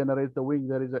still generates the wing.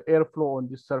 There is an airflow on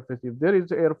this surface. If there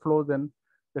is airflow, then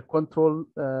the control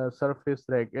surface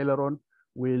like aileron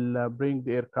will bring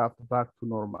the aircraft back to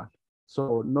normal.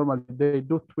 So normally they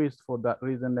do twist for that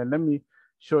reason. And let me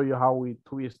show you how we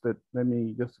twist it. Let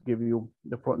me just give you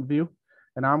the front view.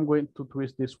 And I'm going to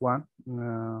twist this one.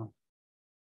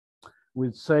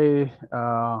 We'll say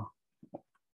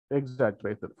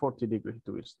exaggerated 40-degree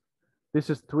twist. This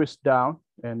is twist down,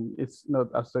 and it's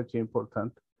not as such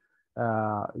important.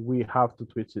 We have to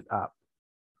twist it up.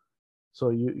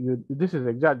 So this is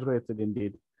exaggerated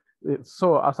indeed.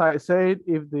 So as I said,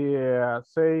 if the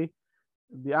say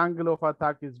the angle of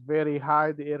attack is very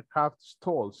high, the aircraft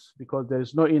stalls because there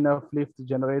is not enough lift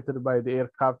generated by the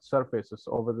aircraft surfaces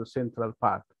over the central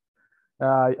part.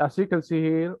 As you can see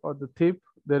here on the tip,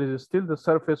 there is still the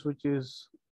surface which is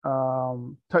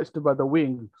touched by the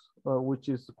wings, which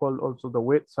is called also the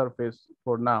wet surface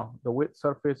for now. The wet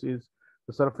surface is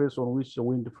the surface on which the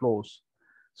wind flows.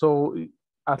 So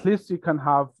at least you can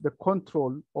have the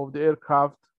control of the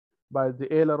aircraft by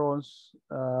the ailerons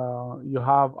you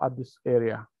have at this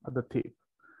area, at the tip.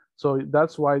 So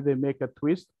that's why they make a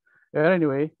twist.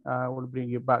 Anyway, we'll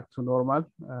bring it back to normal.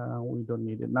 We don't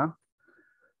need it now.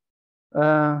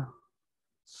 The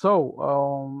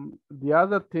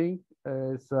other thing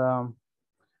is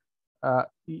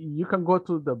you can go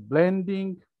to the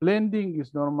blending. Blending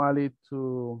is normally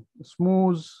to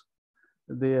smooth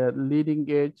the leading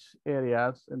edge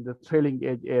areas and the trailing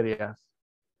edge areas.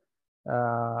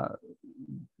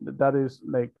 That is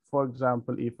like, for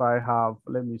example, if I have,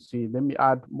 let me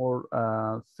add more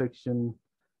section,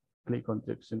 click on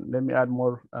section. Let me add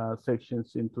more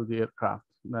sections into the aircraft.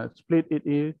 Now split it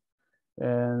in.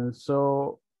 And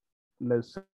so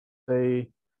let's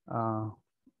say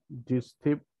this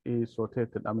tip is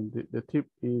rotated. I mean, the tip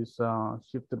is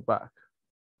shifted back.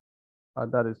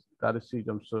 That is it.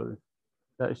 I'm sorry.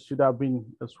 That should have been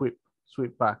a sweep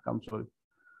back. I'm sorry.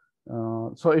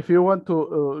 So if you want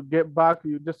to get back,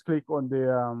 you just click on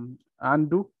the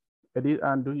undo, edit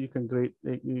undo. You can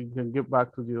get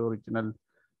back to the original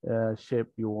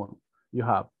shape you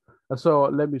have. So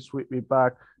let me sweep it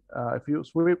back. If you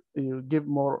sweep, you give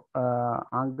more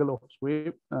angle of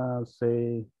sweep.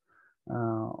 Say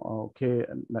okay,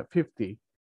 like 50.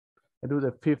 I do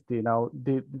the 50 now.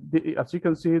 As you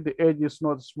can see, the edge is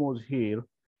not smooth here.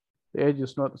 The edge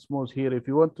is not smooth here. If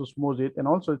you want to smooth it, and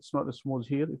also it's not smooth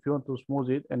here. If you want to smooth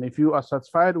it, and if you are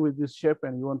satisfied with this shape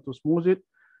and you want to smooth it,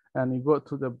 and you go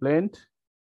to the blend,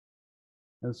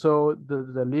 and so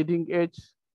the leading edge,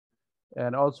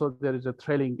 and also there is a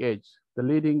trailing edge. The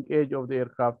leading edge of the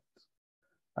aircraft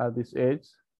at this edge,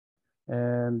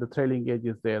 and the trailing edge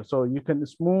is there. So you can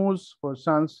smooth, for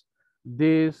instance,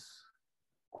 this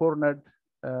cornered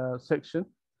section.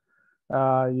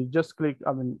 You just click,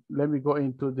 I mean, let me go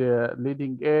into the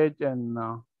leading edge and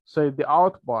say the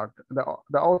outboard, the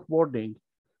outboarding.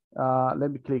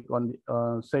 Let me click on,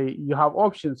 say you have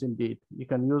options indeed. You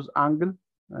can use angle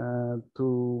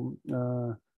to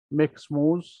make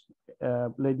smooth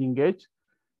leading edge.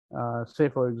 Say,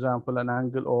 for example, an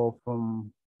angle of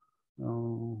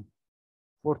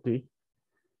 40,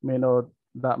 may not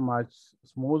that much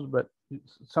smooth, but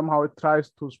somehow it tries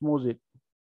to smooth it.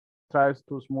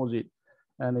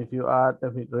 And if you add,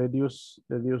 if it reduce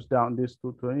down this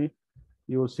to 20,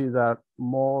 you will see that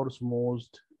more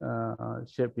smoothed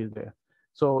shape is there.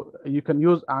 So you can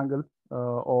use angle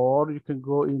or you can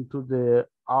go into the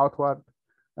outward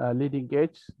leading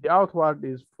edge. The outward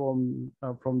is from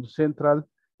the central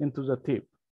into the tip,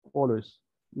 always.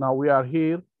 Now we are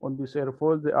here on this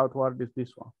airfoil, the outward is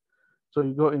this one. So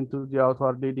you go into the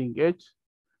outward leading edge.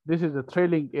 This is the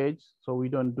trailing edge, so we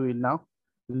don't do it now.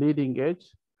 Leading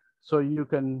edge. So you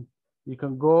can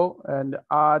go and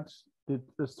add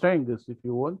the strings if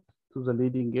you want to the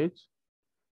leading edge.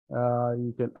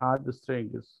 You can add the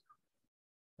strings,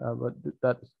 but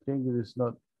that string is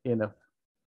not enough.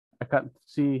 I can't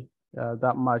see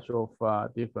that much of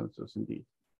differences indeed.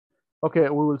 Okay,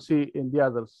 we will see in the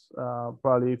others.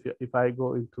 Probably if I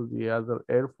go into the other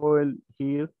airfoil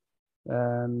here,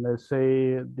 and let's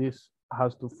say this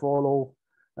has to follow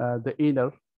the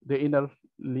inner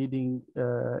leading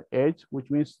edge, which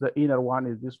means the inner one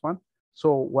is this one.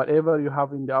 So whatever you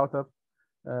have in the outer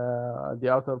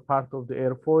part of the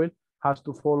airfoil has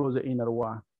to follow the inner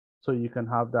one. So you can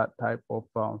have that type of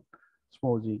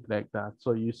smoothing like that.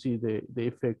 So you see the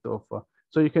effect of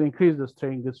So you can increase the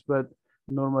strength, but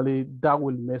normally that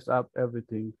will mess up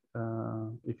everything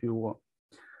if you want.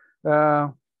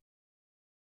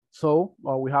 So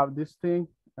we have this thing,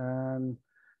 and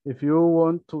if you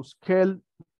want to scale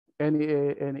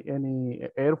any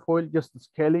airfoil, just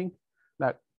scaling,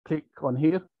 like click on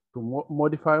here to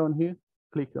modify on here,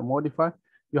 click the modify.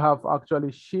 You have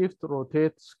actually shift,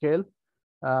 rotate, scale.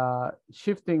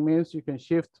 Shifting means you can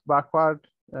shift backward.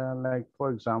 Like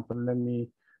for example, let me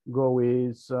go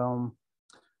with one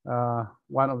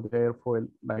of the airfoil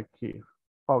like here.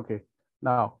 Okay,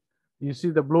 now you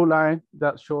see the blue line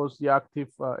that shows the active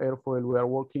airfoil we are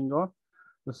working on.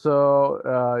 So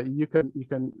you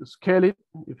can scale it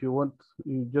if you want.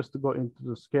 You just go into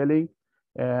the scaling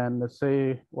and let's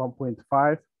say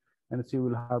 1.5 and see what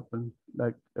will happen.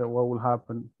 Like what will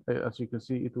happen, as you can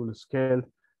see, it will scale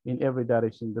in every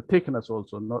direction. The thickness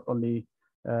also, not only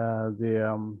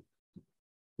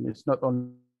it's not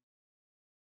only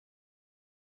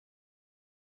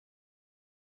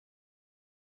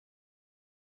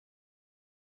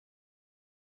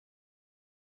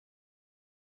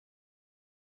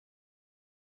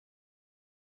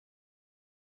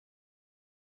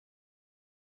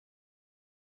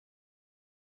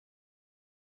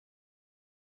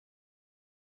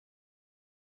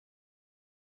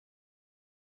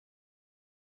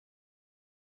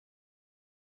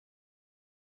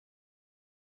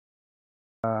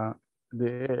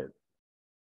the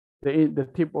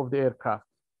tip of the aircraft,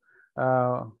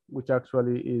 which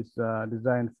actually is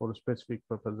designed for a specific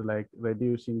purpose, like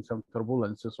reducing some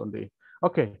turbulences on the.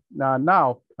 Okay,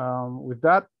 now with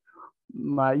that,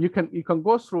 you can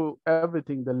go through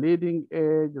everything: the leading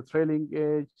edge, the trailing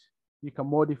edge. You can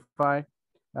modify,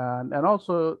 and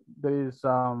also there is,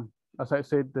 as I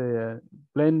said, the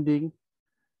blending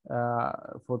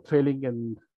for trailing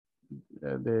and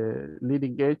the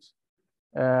leading edge.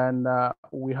 And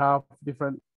we have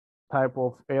different type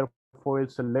of airfoil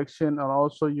selection, and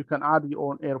also you can add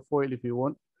your own airfoil if you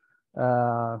want.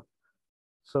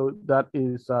 So that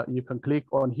is, you can click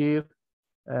on here,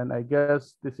 and I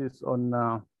guess this is on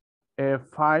air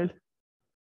file.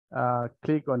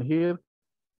 Click on here,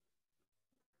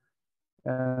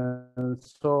 and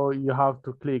so you have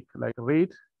to click like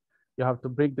read. You have to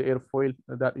bring the airfoil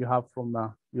that you have from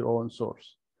your own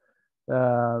source.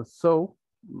 So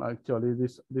actually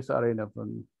this arena,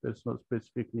 there's no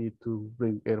specific need to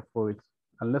bring airfoils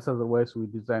unless otherwise we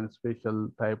design a special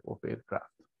type of aircraft.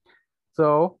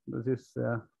 So this is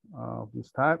this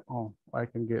type. Oh, I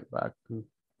can get back to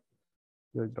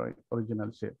your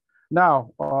original shape.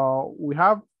 Now we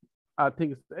have, I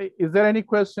think, is there any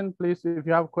question, please? If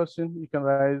you have a question, you can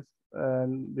raise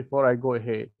before I go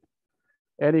ahead.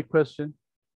 Any question?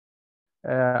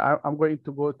 I'm going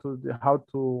to go to how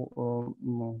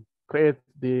to create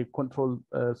the control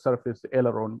surface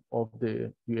aileron of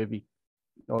the UAV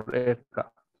or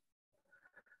aircraft.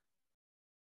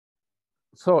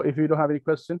 So if you don't have any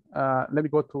question, let me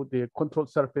go to the control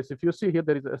surface. If you see here,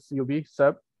 there is a SUV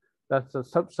sub. That's a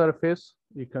subsurface.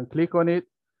 You can click on it.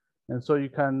 And so you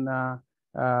can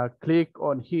click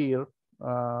on here,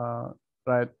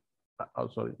 right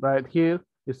here.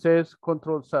 It says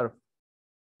control surface.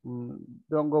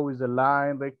 Don't go with the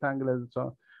line, rectangle, and so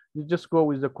on. You just go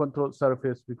with the control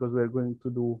surface because we're going to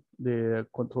do the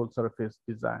control surface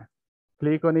design.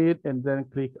 Click on it and then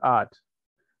click add.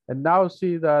 And now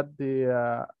see that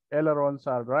the ailerons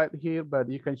are right here, but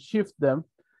you can shift them.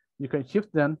 You can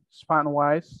shift them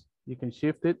span-wise. You can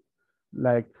shift it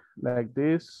like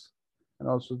this, and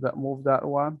also that move that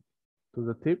one to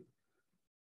the tip.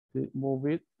 Move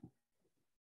it.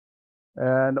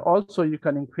 And also you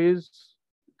can increase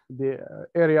the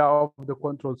area of the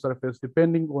control surface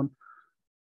depending on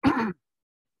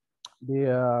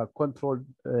the control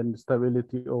and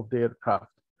stability of the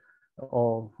aircraft.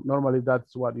 Or normally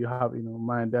that's what you have in your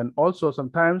mind. And also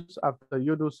sometimes after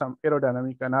you do some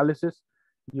aerodynamic analysis,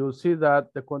 you'll see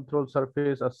that the control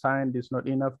surface assigned is not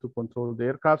enough to control the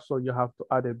aircraft. So you have to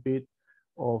add a bit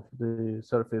of the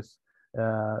surface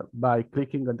by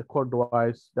clicking on the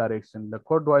chordwise direction. The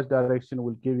chordwise direction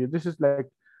will give you, this is like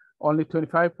only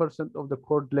 25% of the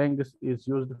chord length is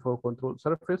used for control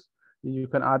surface. You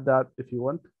can add that if you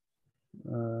want,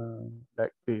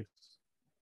 like this.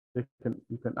 You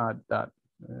can add that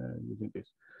using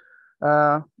this.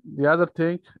 The other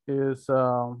thing is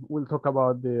we'll talk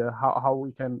about the how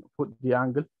we can put the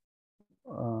angle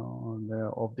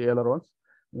of the ailerons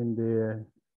in the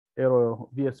aero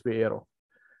VSP aero.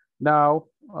 Now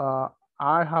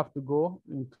I have to go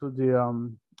into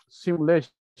the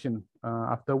simulation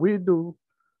after we do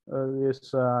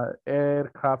this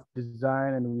aircraft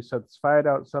design, and we satisfied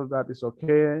ourselves that is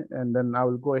okay. And then I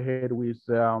will go ahead with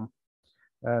the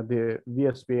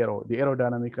VSP Aero, the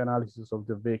aerodynamic analysis of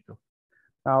the vehicle.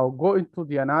 Now go into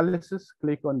the analysis,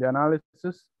 click on the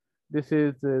analysis. This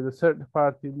is the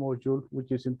third-party module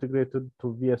which is integrated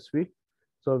to VSP.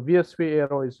 So VSP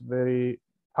Aero is very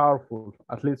powerful,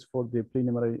 at least for the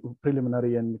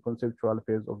preliminary and conceptual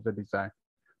phase of the design.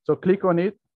 So click on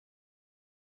it.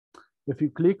 If you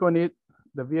click on it,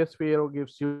 the VSP Aero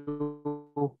gives you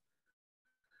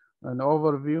an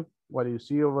overview. What you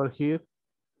see over here,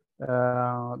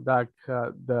 the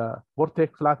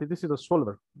vortex lattice. This is a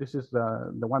solver. This is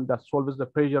the one that solves the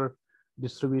pressure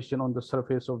distribution on the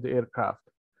surface of the aircraft.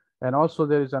 And also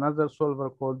there is another solver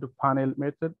called the panel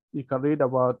method. You can read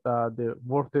about the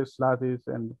vortex lattice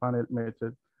and the panel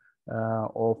method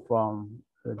of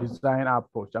design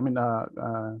approach. I mean,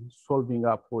 solving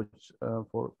approach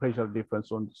for pressure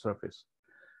difference on the surface.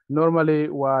 Normally,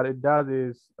 what it does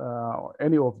is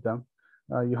any of them,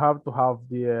 you have to have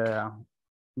the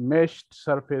meshed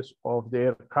surface of the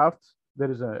aircraft.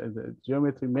 There is a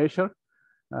geometry measure.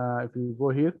 If you go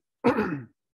here,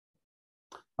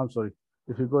 I'm sorry.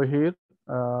 If you go here,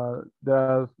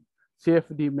 the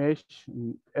CFD mesh,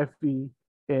 FEA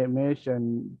mesh,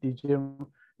 and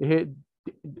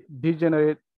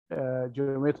degenerate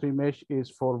geometry mesh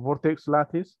is for vortex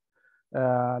lattice.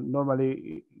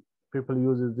 Normally, people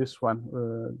use this one,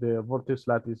 the vortex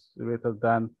lattice, rather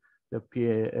than the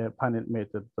panel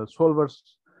method. The solvers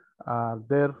are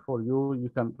there for you. You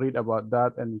can read about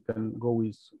that, and you can go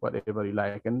with whatever you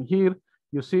like. And here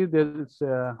you see that it's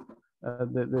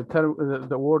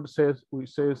the word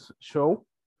says show,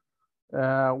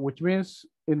 which means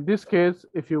in this case,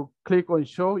 if you click on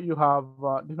show, you have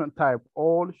different type: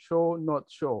 all, show, not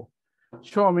show.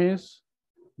 Show means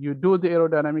you do the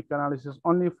aerodynamic analysis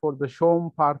only for the shown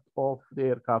part of the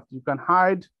aircraft. You can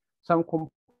hide some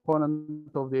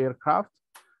component of the aircraft.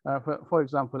 For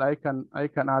example, I can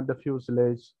add the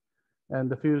fuselage,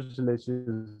 and the fuselage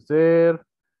is there.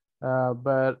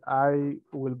 But I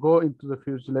will go into the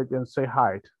fuselage and say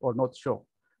hide or not show.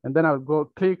 And then I'll go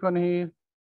click on here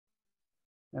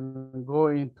and go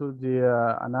into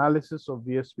the analysis of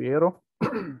VSP Aero.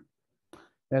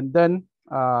 And then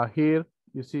here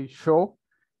you see show.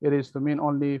 It is to mean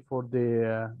only for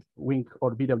the wing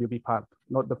or BWB part,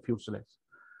 not the fuselage.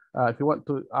 If you want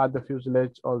to add the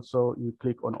fuselage also, you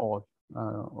click on all.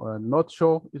 Not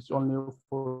show is only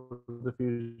for the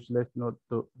fuselage, not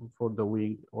for the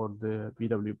wing or the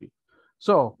BWB.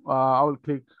 So I will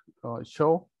click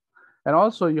show. And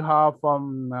also you have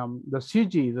the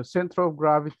CG, the center of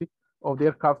gravity of the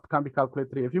aircraft, can be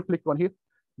calculated. If you click on here,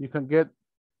 you can get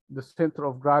the center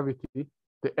of gravity,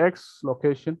 the X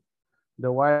location,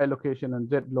 the Y location, and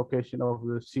Z location of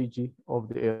the CG of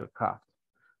the aircraft.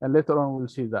 And later on, we'll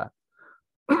see that.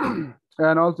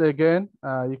 And also again,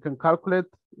 you can calculate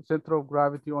center of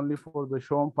gravity only for the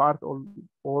shown part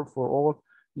or for all.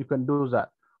 You can do that.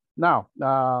 Now,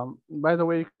 by the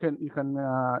way, you can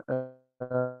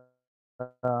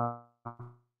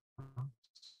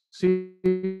see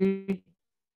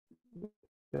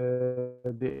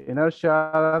the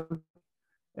inertial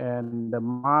and the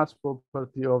mass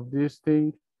property of this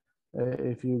thing.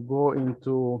 If you go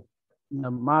into the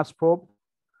mass probe,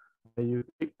 you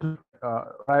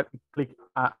right click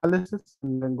analysis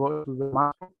and then go to the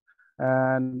mass probe,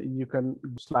 and you can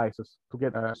slices to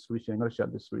get a distribution, inertial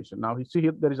distribution. Now you see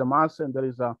here there is a mass and there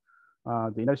is a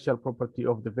the inertial property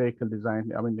of the vehicle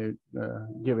design. I mean,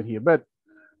 given here, but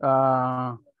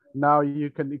now you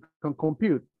can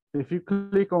compute. If you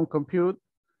click on compute,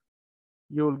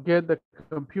 you'll get the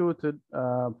computed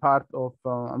part of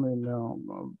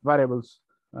variables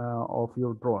of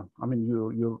your drone. I mean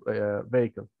your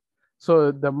vehicle.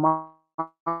 So the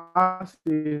mass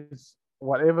is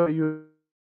whatever you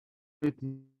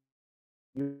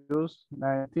use,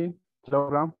 19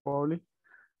 kilogram probably.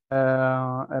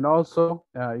 And also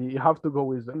you have to go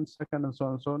with 1 second and so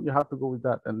on and so on. You have to go with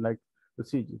that, and like the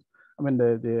CGs, I mean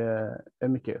the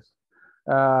MEKs.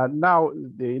 Now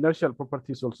the inertial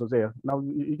property is also there. Now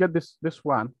you get this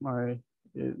one.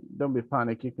 Don't be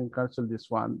panic. You can cancel this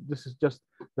one. This is just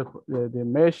the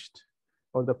meshed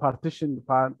or the partitioned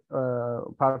part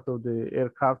of the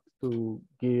aircraft to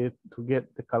get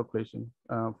the calculation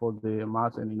for the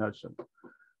mass and inertial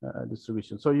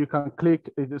distribution. So you can click.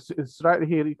 It's right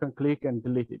here. You can click and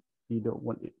delete it. You don't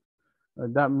want it.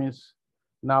 That means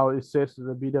now it says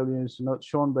the BW is not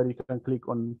shown, but you can click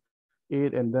on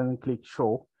it and then click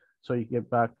show, so you get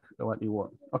back what you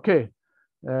want. Okay,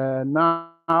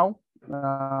 now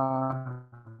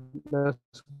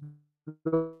let's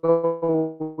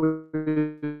go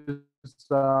with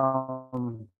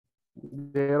the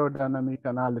aerodynamic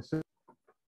analysis.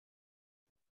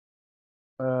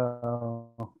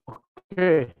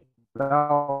 Okay,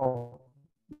 now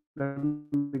let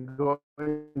me go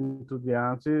into the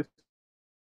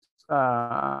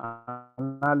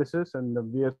analysis and the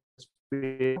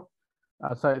VSP.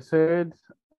 As I said,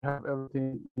 I have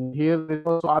everything in here. There's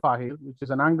also alpha here, which is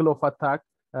an angle of attack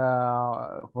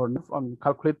for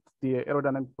calculate the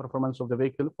aerodynamic performance of the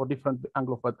vehicle for different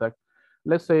angle of attack.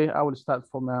 Let's say I will start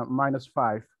from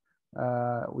 -5,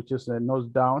 which is a nose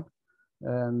down,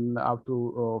 and up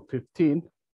to 15,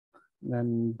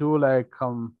 and do like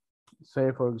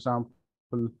say for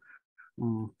example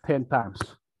 10 times.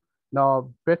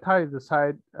 Now beta is the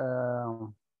side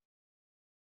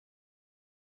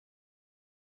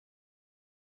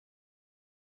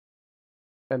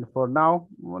and for now,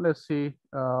 well, let's see,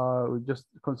 we just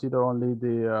consider only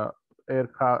the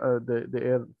aircraft, the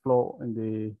airflow in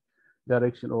the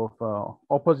direction of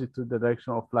opposite to the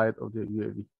direction of flight of the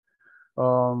UAV.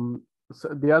 So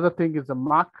the other thing is the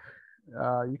Mach.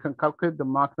 You can calculate the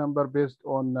Mach number based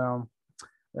on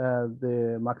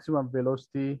the maximum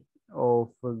velocity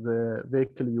of the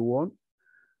vehicle you want.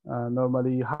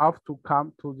 Normally, you have to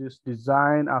come to this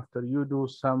design after you do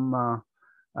some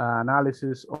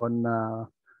analysis on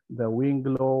the wing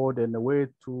load and the way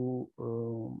to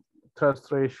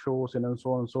thrust ratios and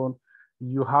so on and so on.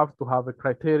 You have to have a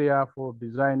criteria for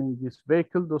designing this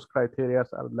vehicle. Those criteria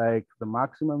are like the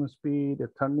maximum speed, the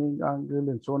turning angle,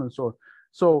 and so on and so on.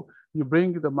 So you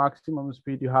bring the maximum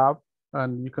speed you have,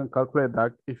 and you can calculate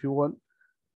that if you want.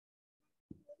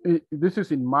 This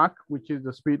is in Mach, which is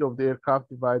the speed of the aircraft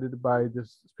divided by the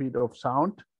speed of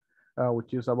sound,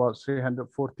 which is about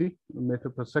 340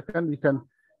 meters per second.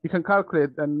 You can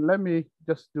calculate, and let me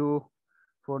just do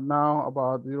for now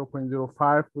about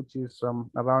 0.05, which is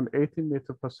around 18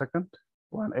 meters per second,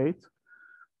 1/8.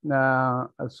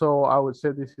 So I would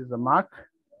say this is a Mach.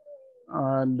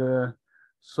 And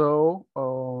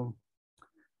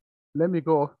let me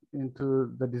go into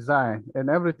the design, and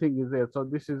everything is there. So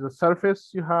this is the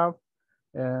surface you have,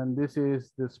 and this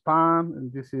is the span,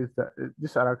 and this is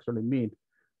these are actually mean.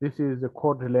 This is the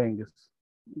chord length.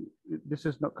 This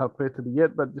is not calculated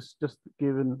yet, but this is just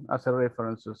given as a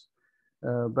references.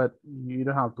 But you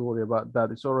don't have to worry about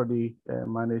that. It's already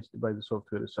managed by the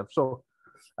software itself. So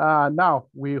now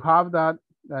we have that,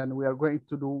 and we are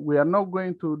not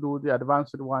going to do the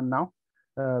advanced one now,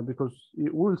 because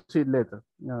we'll see later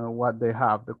what they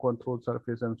have, the control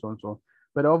surface and so on and so on.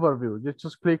 But overview,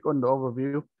 just click on the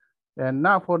overview. And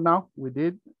now for now, we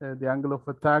did the angle of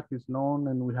attack is known,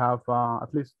 and we have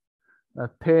at least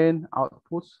 10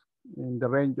 outputs in the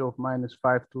range of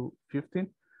 -5 to 15.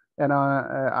 And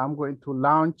I'm going to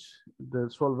launch the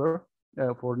solver.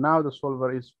 For now, the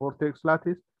solver is Vortex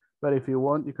Lattice, but if you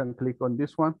want, you can click on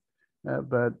this one.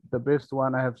 But the best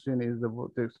one I have seen is the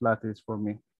Vortex Lattice for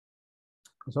me.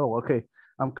 So, okay,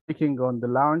 I'm clicking on the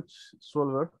launch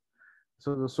solver.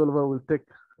 So the solver will take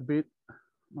a bit,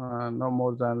 no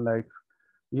more than like,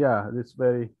 yeah, it's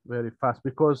very, very fast,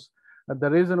 because the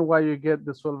reason why you get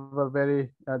the solver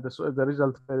the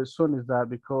result very soon is that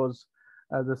because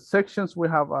the sections we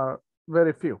have are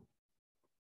very few.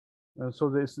 So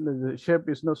the shape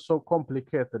is not so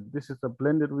complicated. This is a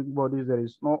blended wing body. There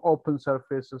is no open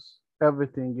surfaces.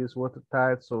 Everything is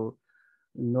watertight, so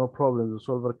no problem. The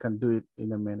solver can do it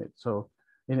in a minute. So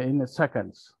in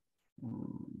seconds.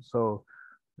 So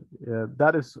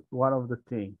that is one of the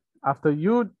things. After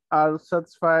you are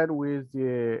satisfied with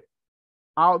the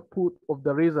output of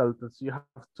the results, you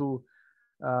have to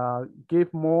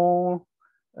give more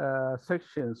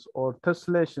sections or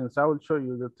tessellations. I will show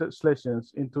you the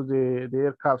tessellations into the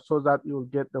aircraft, so that you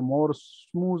will get the more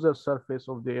smoother surface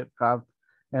of the aircraft,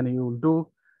 and you will do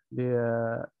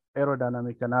the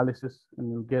aerodynamic analysis,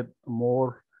 and you'll get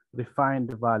more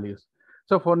refined values.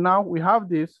 So for now, we have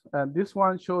this, and this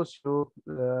one shows you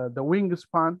the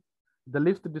wingspan, the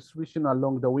lift distribution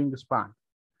along the wingspan.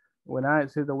 When I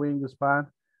say the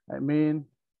wingspan, I mean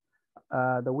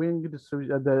the wing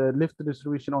distribution, the lift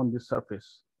distribution on the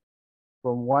surface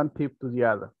from one tip to the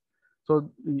other.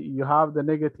 So you have the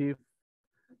negative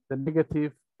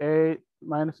 8,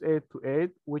 -8 to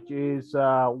 8, which is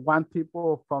one tip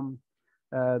from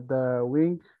the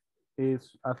wing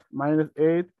is at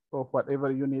 -8 of whatever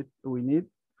unit we need.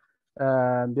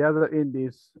 And the other end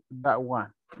is that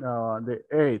one, the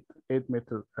 8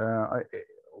 meter,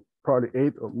 probably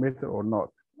 8 meter or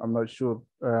not. I'm not sure.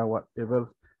 Whatever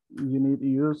you need to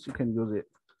use, you can use it.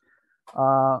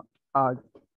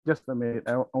 Just a minute,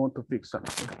 I want to fix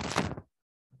something.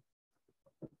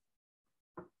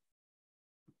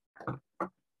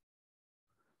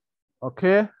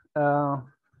 Okay.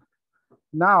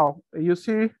 Now you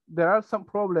see there are some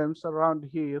problems around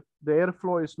here. The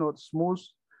airflow is not smooth.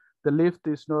 The lift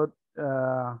is not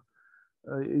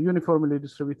uniformly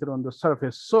distributed on the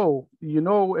surface. So you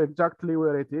know exactly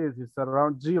where it is. It's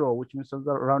around 0, which means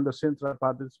around the central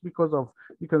part. It's because of,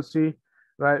 you can see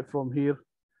right from here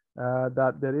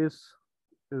that there is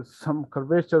some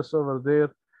curvatures over there,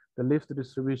 the lift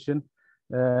distribution,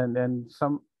 and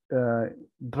some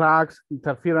drags,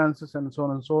 interferences, and so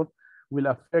on and so on will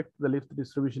affect the lift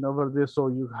distribution over there. So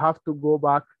you have to go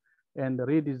back and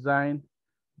redesign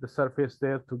the surface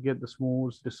there to get the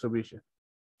smooth distribution.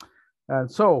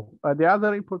 And so the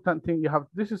other important thing you have,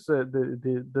 this is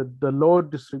the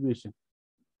load distribution,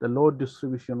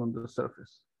 on the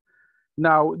surface.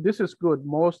 Now, this is good.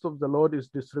 Most of the load is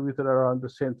distributed around the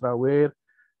center where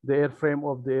the airframe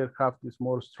of the aircraft is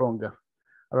more stronger.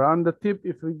 Around the tip,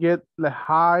 if we get the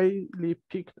highly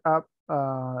picked up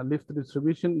lift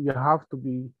distribution, you have to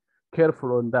be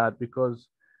careful on that, because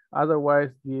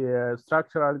otherwise the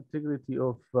structural integrity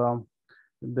of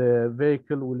the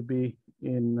vehicle will be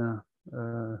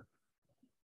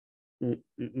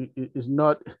is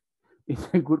not in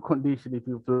a good condition if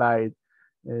you fly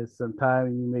it.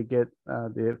 Sometimes you may get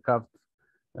the aircraft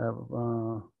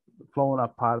flown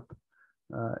apart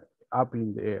up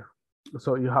in the air.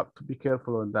 So you have to be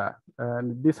careful on that.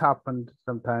 And this happened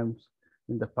sometimes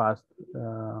in the past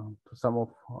to some of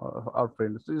our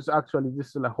friends. This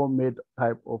is a homemade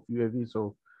type of UAV,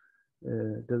 so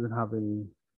it doesn't have any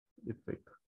effect.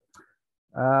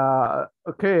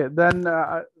 Okay, then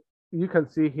you can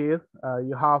see here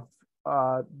you have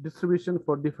distribution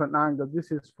for different angles.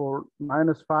 This is for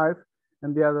 -5,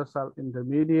 and the others are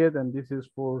intermediate, and this is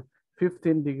for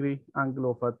 15-degree angle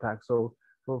of attack. So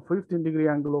for 15-degree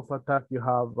angle of attack, you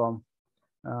have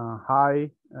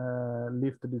high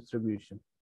lift distribution,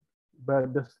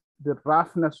 but the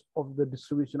roughness of the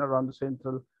distribution around the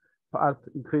central part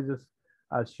increases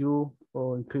as you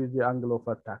increase the angle of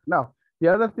attack. Now, the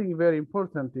other thing very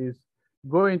important is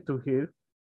going to here,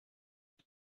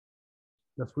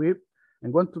 the sweep,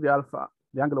 and going to the alpha,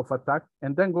 the angle of attack,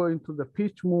 and then going to the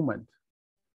pitch movement.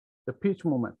 The pitch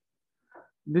movement.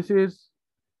 This is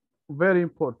very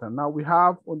important. Now we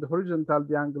have on the horizontal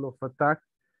the angle of attack,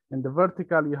 and the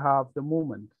vertical you have the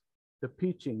movement, the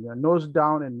pitching, the nose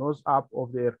down and nose up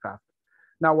of the aircraft.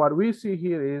 Now what we see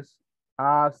here is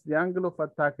as the angle of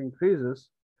attack increases,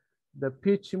 the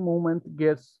pitch movement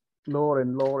gets lower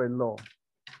and lower and lower,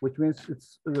 which means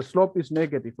the slope is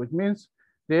negative, which means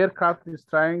the aircraft is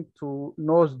trying to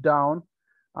nose down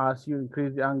as you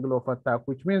increase the angle of attack,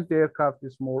 which means the aircraft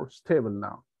is more stable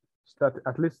now,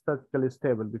 at least statically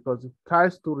stable, because it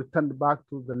tries to return back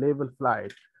to the level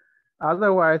flight.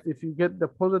 Otherwise, if you get the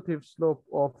positive slope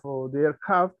of the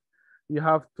aircraft, you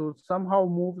have to somehow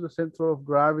move the center of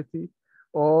gravity,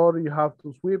 or you have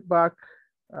to sweep back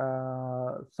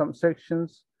some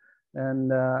sections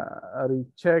and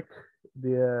recheck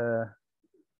the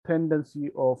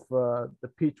tendency of the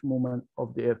pitch movement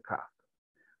of the aircraft.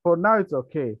 For now, it's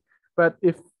okay. But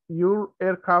if your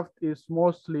aircraft is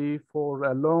mostly for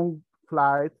a long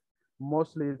flight,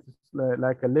 mostly it's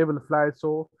like a level flight,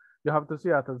 so you have to see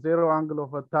at a 0 angle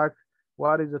of attack,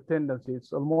 what is the tendency?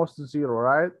 It's almost 0,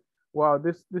 right? Wow,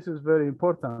 this is very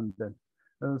important then.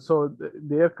 And so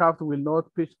the aircraft will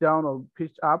not pitch down or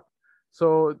pitch up.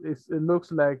 So it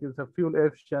looks like it's a fuel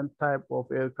efficient type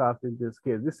of aircraft in this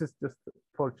case. This is just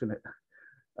fortunate.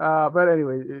 But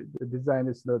anyway, the design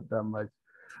is not that much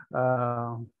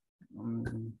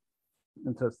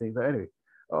interesting. But anyway,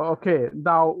 okay.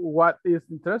 Now what is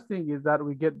interesting is that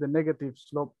we get the negative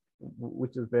slope,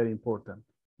 which is very important.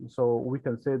 So we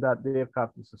can say that the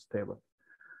aircraft is stable.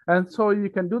 And so you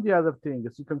can do the other thing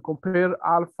is you can compare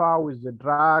alpha with the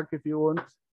drag if you want.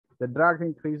 The drag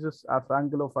increases as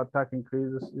angle of attack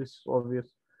increases, this is obvious.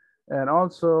 And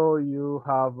also you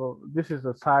have, this is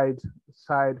a side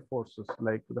forces,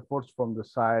 like the force from the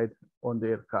side on the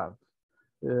aircraft.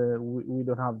 We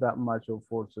don't have that much of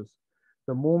forces.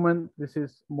 The moment, this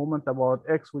is moment about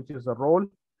X, which is a roll.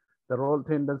 The roll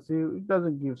tendency, it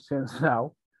doesn't give sense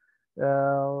now.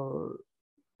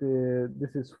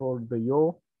 This is for the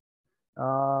yaw.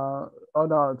 Oh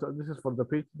no, so this is for the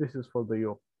pitch, this is for the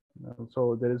yaw.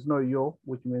 So there is no yaw,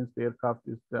 which means the aircraft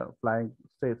is flying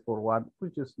straight forward,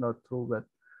 which is not true. But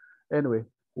anyway,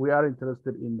 we are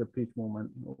interested in the pitch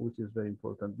movement, which is very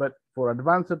important. But for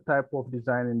advanced type of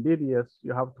design in DDS,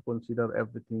 you have to consider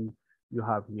everything you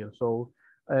have here. So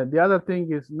the other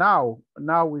thing is now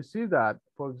we see that,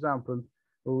 for example,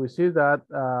 we see that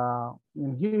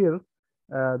in here,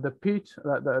 the pitch,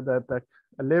 the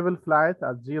level flight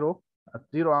at 0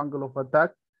 angle of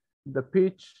attack, the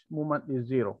pitch moment is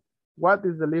 0. What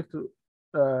is the lift to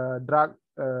drag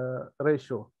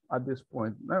ratio at this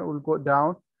point? Now we'll go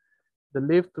down. The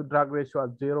lift to drag ratio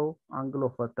at 0, angle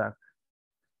of attack.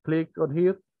 Click on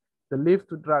here. The lift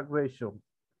to drag ratio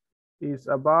is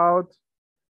about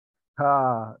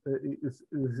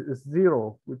is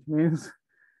 0, which means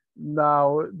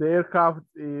now the aircraft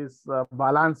is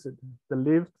balanced. The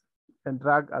lift and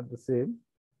drag at the same.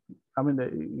 I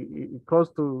mean, close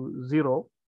to 0,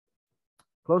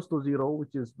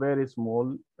 which is very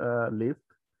small lift,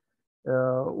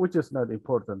 which is not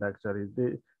important actually.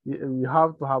 You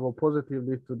have to have a positive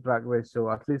lift to drag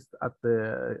ratio, at least at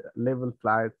the level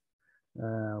flight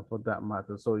for that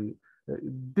matter. So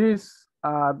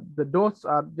the dots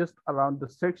are just around the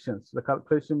sections, the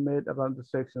calculation made around the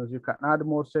sections. You can add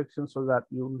more sections so that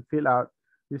you will fill out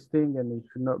this thing, and it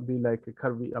should not be like a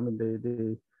curvy, I mean,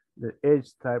 the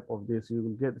edge type of this. You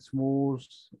will get a smooth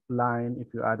line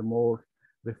if you add more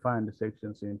refined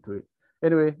sections into it.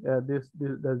 Anyway, this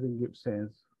doesn't give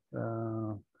sense.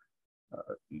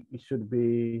 It should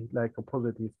be like a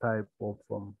positive type of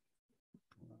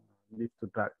lift to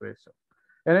drag ratio.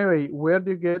 Anyway, where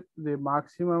do you get the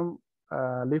maximum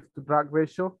lift to drag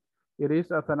ratio? It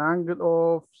is at an angle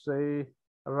of, say,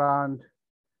 around,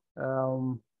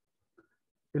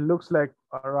 it looks like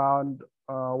around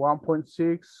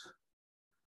 1.6,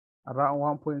 around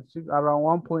 1.6, around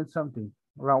 1 point something,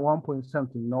 around 1 point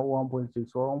something, not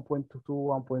 1.6, or 1.22,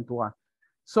 1.1.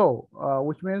 So,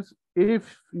 which means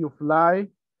if you fly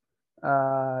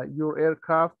your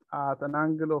aircraft at an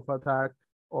angle of attack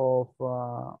of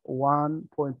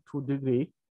 1.2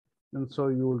 degree, and so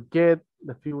you will get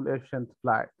the fuel efficient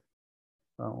flight.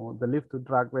 The lift to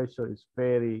drag ratio is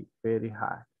very, very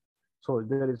high. So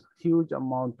there is huge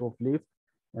amount of lift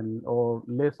and or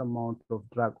less amount of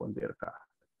drag on the aircraft.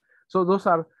 So those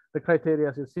are the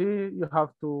criteria. You see, you have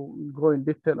to go in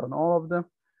detail on all of them.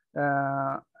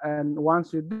 And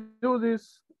once you do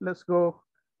this, let's go.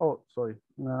 Oh, sorry,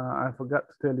 I forgot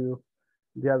to tell you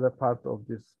the other part of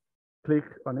this. Click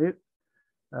on it.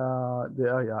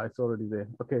 Yeah, it's already there.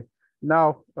 Okay,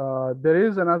 now there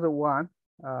is another one.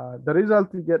 The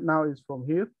result you get now is from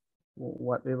here.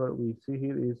 Whatever we see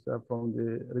here is from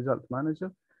the result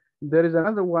manager. There is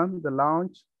another one, the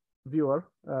launch viewer.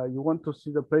 You want to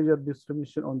see the pressure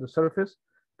distribution on the surface.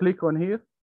 Click on here.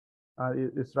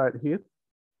 It's right here.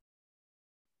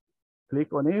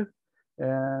 Click on it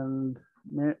and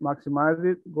maximize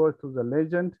it. Go to the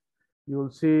legend. You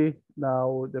will see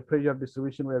now the pressure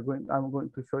distribution. I'm going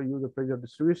to show you the pressure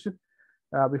distribution.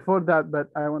 Before that, but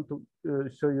I want to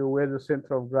show you where the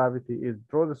center of gravity is.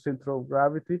 Draw the center of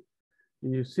gravity.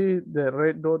 You see the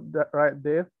red dot right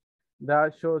there.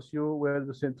 That shows you where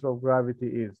the center of gravity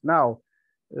is. Now,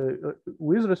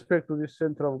 with respect to this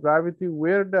center of gravity,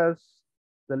 where does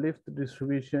the lift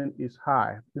distribution is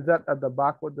high? Is that at the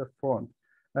back or the front?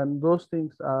 And those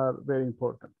things are very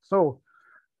important. So,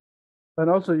 and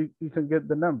also you can get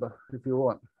the number if you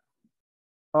want.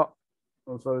 Oh,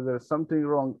 sorry, there's something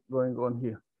wrong going on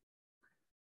here.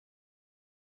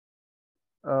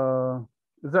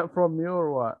 Is that from me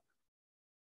or what?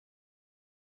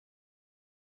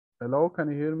 Hello, can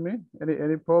you hear me?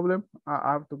 Any problem?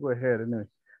 I have to go ahead anyway.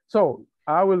 So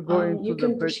I will go into you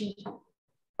can proceed.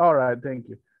 All right, thank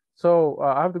you. So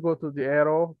I have to go to the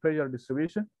arrow pressure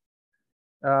distribution.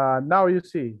 Now you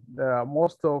see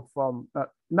most of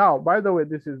now, by the way,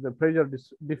 this is the pressure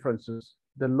differences,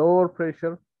 the lower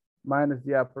pressure minus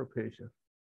the upper pressure.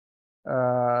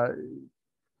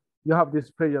 You have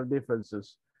these pressure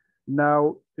differences.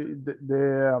 Now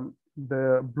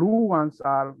the blue ones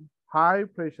are high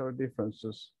pressure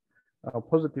differences,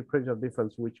 positive pressure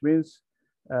difference, which means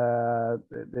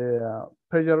the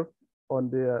pressure on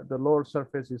the lower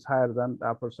surface is higher than the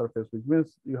upper surface, which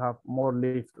means you have more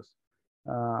lifts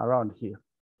around here.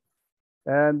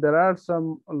 And there are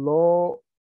some low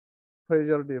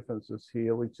pressure differences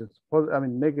here, which is,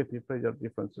 negative pressure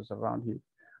differences around here.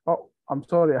 Oh, I'm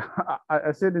sorry,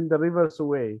 I said in the reverse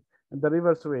way. In the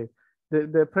reverse way,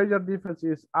 the pressure difference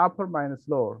is upper minus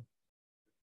lower.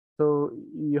 So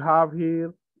you have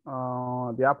here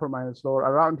the upper minus lower.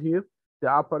 Around here, the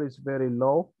upper is very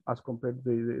low as compared to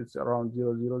it's around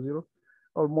 0.000,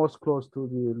 almost close to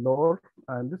the lower.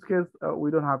 In this case,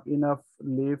 we don't have enough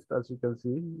lift, as you can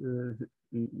see.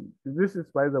 This is,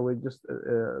 by the way, just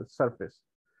a surface,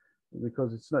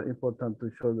 because it's not important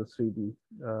to show the 3D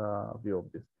view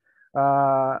of this.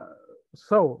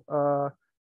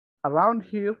 Around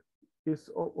here is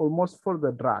almost for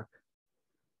the drag.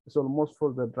 It's almost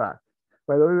for the drag.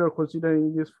 By the way, we are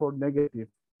considering this for negative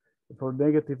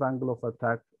angle of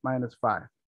attack -5.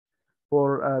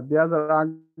 For the other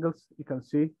angles, you can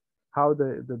see how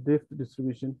the drift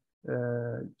distribution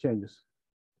changes.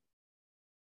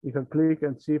 You can click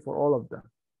and see for all of them.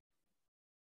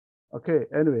 Okay,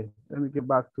 anyway, let me get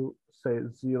back to say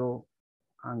 0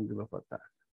 angle of attack.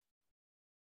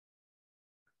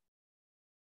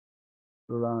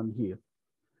 Around here.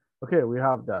 Okay, we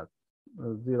have that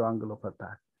 0 angle of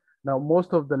attack. Now,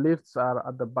 most of the lifts are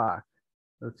at the back.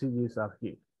 The CGs are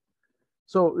here.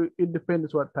 So it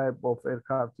depends what type of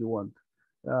aircraft you want.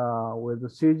 Where the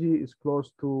CG is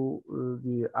close to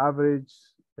the average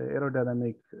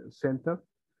aerodynamic center,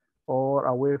 or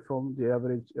away from the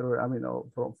average,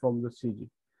 from the CG.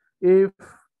 If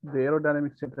the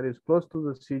aerodynamic center is close to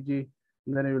the CG,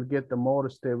 then you will get the more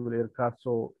stable aircraft.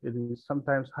 So it is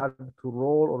sometimes hard to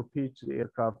roll or pitch the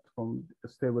aircraft from a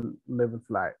stable level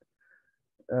flight.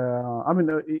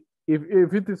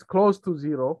 If it is close to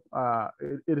 0,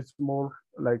 it is more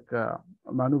like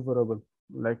maneuverable,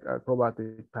 like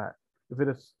acrobatic type. If it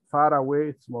is far away,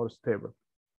 it's more stable.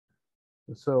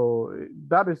 So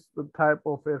that is the type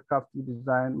of aircraft you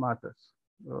design matters.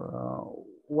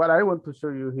 What I want to show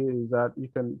you here is that you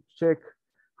can check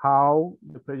how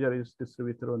the pressure is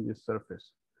distributed on this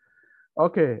surface.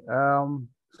 Okay,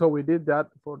 so we did that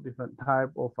for different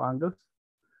type of angles.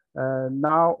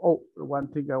 Now, one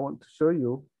thing I want to show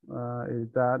you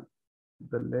is that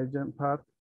the legend part,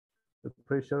 the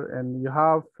pressure, and you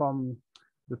have from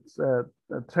the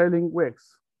trailing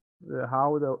wings,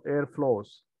 how the air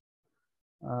flows.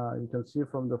 You can see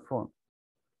from the front.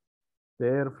 The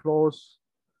air flows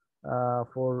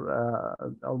for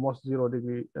almost 0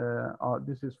 degree.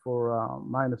 This is for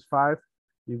 -5.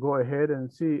 You go ahead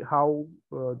and see how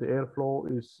the airflow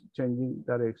is changing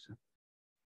direction.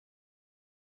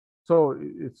 So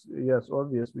it's, yes,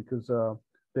 obvious, because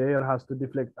the air has to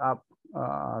deflect up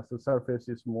as the surface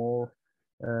is more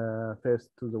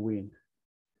faced to the wind.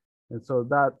 And so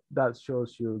that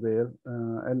shows you there.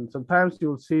 And sometimes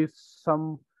you'll see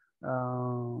some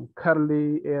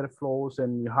curly airflows,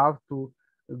 and you have to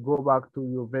go back to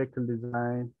your vehicle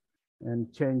design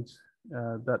and change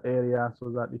that area so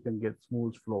that you can get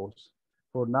smooth flows.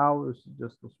 For now, it's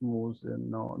just smooth and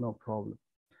no problem.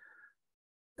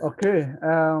 Okay,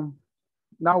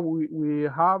 now we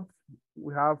have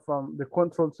the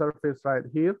control surface right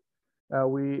here.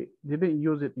 We didn't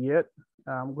use it yet.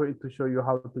 I'm going to show you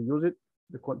how to use it,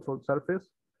 the control surface.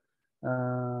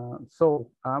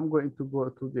 So I'm going to go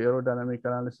to the aerodynamic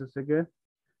analysis again.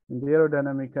 In the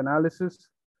aerodynamic analysis,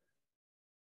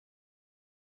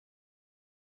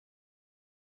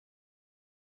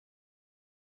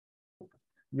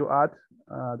 you add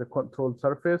the control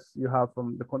surface. You have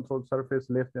from the control surface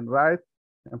left and right,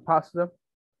 and pass them.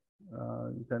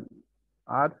 You can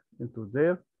add into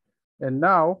there. And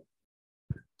now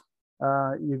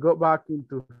you go back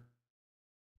into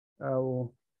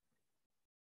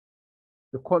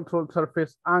the control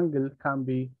surface angle can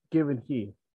be given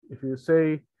here. If you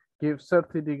say give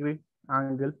 30-degree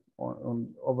angle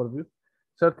on overview,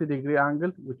 30-degree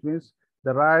angle, which means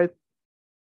the right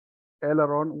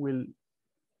aileron will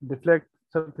deflect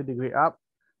 30-degree up,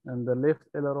 and the left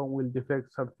aileron will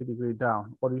deflect 30-degree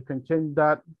down. Or you can change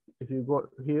that. If you go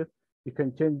here, you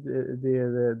can change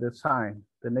the sign,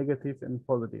 the negative and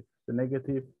positive. The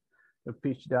negative, the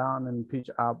pitch down, and pitch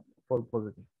up for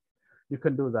positive. You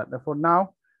can do that. And for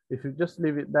now, if you just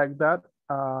leave it like that,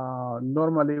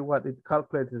 normally what it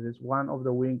calculates is one of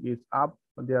the wing is up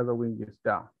and the other wing is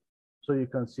down. So you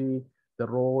can see the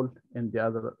roll and the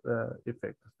other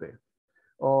effects there.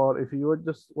 Or if you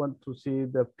just want to see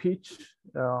the pitch,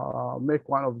 make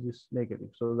one of these negative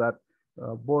so that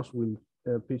both will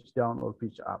pitch down or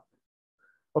pitch up.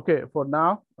 Okay, for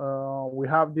now, we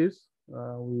have this.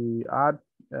 We add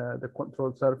the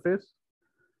control surface.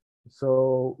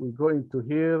 So we go into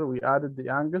here, we added the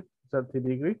angle,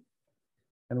 30-degree,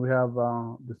 and we have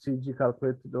the CG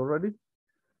calculated already.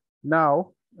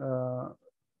 Now,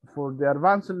 for the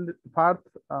advanced part,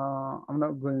 I'm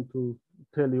not going to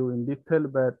tell you in detail,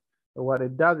 but what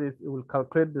it does is it will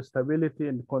calculate the stability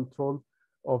and control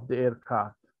of the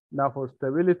aircraft. Now for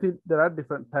stability, there are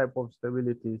different types of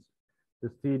stabilities, the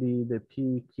CD, the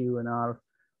P, Q, and R.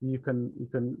 You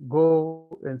can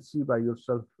go and see by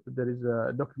yourself. There is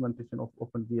a documentation of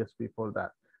OpenVSP for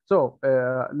that. So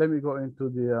let me go into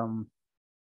the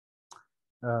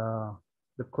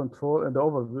control and the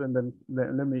overview, and then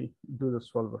let me do the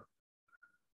solver.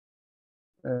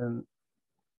 And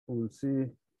we'll see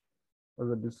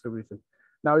the distribution.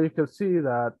 Now you can see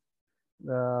that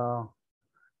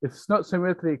it's not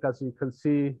symmetric, as you can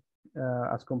see,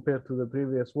 as compared to the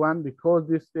previous one, because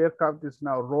this aircraft is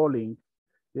now rolling.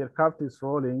 The aircraft is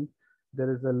rolling. there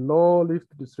is a low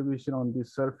lift distribution on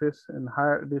this surface and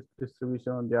higher lift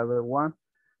distribution on the other one.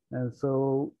 And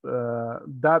so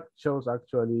that shows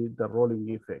actually the rolling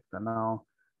effect. And now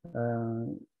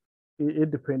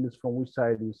it depends from which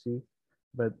side you see,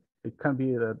 but it can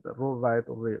be the roll right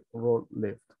or roll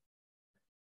left.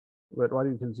 But what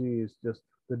you can see is just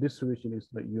the distribution is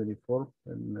not uniform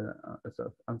and it's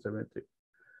asymmetric.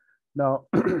 Now,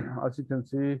 as you can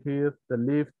see here, the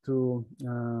lift to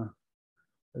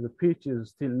the pitch is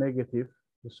still negative.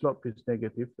 The slope is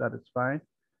negative. That is fine.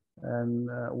 And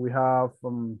we have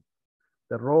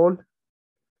the roll.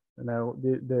 Now,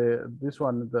 this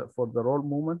one for the roll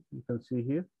movement, you can see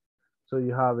here. So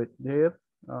you have it there.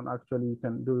 And actually, you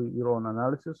can do your own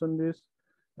analysis on this.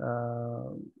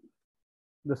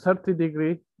 The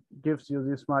 30-degree gives you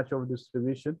this much of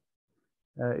distribution.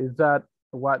 Is that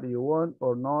what you want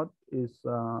or not is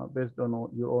based on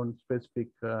your own specific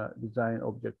design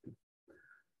objective.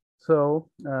 So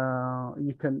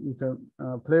you can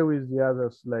play with the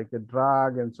others like a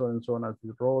drag and so on as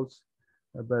it rolls,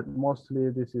 but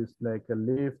mostly this is like a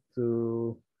lift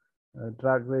to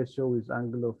drag ratio with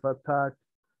angle of attack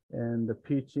and the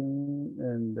pitching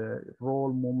and the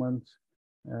roll movement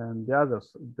and the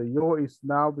others. The yaw is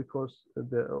now because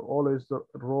always the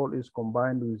roll is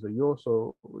combined with the yaw,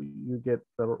 so you get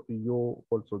the yaw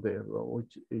also there,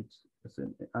 which is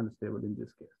unstable in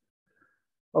this case.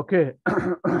 Okay,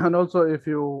 and also if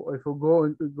you go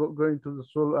into the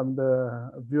soul and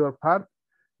the viewer part,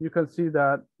 you can see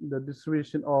that the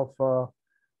distribution of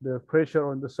the pressure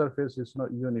on the surface is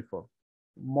not uniform.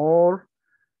 More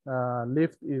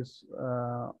lift is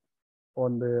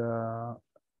on the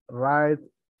right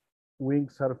wing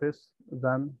surface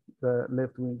than the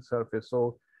left wing surface.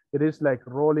 So it is like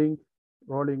rolling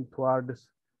towards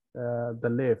the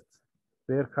left.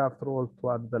 The aircraft rolls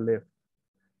toward the left.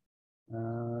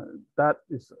 That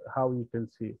is how you can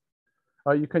see.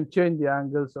 Or you can change the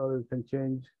angles, or you can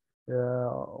change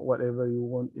whatever you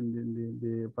want in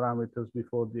the parameters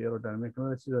before the aerodynamic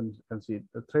analysis, and you can see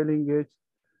the trailing gauge.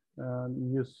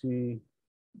 You see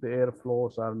the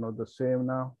airflows are not the same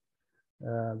now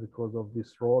because of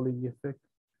this rolling effect,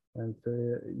 and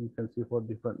you can see for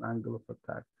different angle of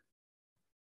attack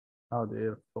how the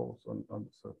air flows on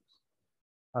the surface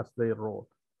as they roll.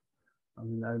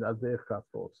 And as the aircraft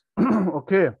rolls.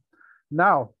 Okay,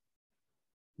 now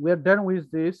we're done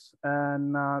with this,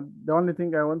 and the only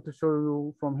thing I want to show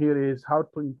you from here is how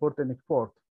to import and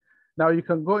export. Now you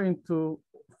can go into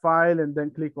file and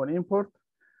then click on import,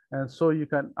 and so you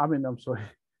can,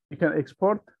 you can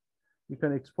export. You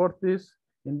can export this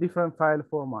in different file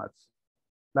formats.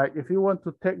 Like if you want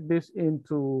to take this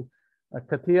into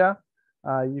CATIA,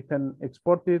 you can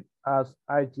export it as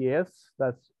IGS.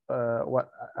 That's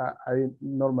what I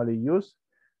normally use.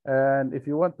 And if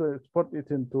you want to export it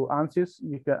into ANSYS,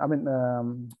 you can,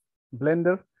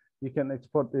 Blender, you can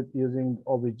export it using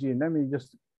OBJ. Let me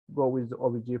just go with the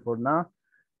OBJ for now.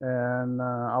 And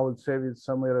I will save it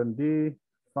somewhere in the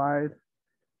file.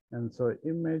 And so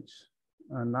image,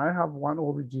 and I have one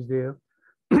OBJ there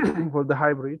for the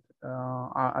hybrid.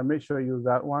 I make sure I use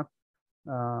that one.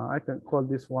 I can call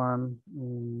this one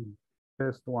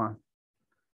test one.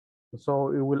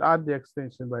 So it will add the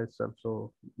extension by itself,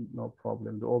 so no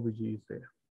problem. The OBJ is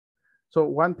there. So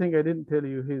one thing I didn't tell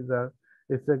you is that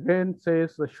it again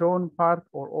says the shown part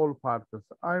or all parts.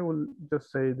 I will just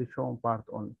say the shown part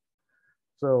only.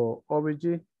 So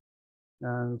OBJ,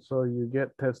 and so you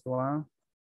get test one,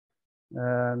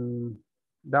 and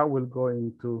that will go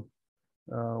into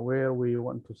where we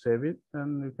want to save it,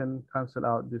 and you can cancel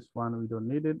out this one. We don't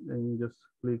need it, and you just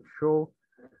click show.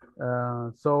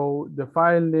 So the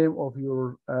file name of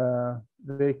your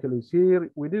vehicle is here.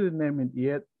 We didn't name it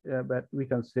yet, but we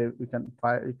can save. You can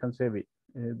save it.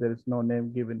 There is no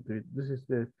name given to it. This is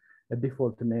the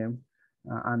default name,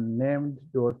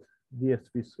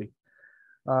 unnamed.vsv3.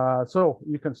 So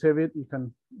you can save it. You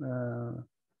can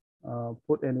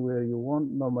put anywhere you want.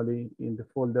 Normally in the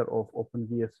folder of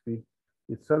OpenVSV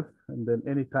itself, and then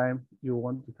anytime you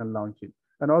want, you can launch it.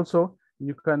 And also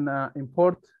you can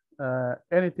import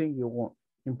anything you want.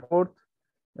 Import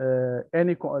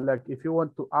any, like if you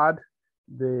want to add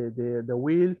the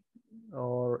wheel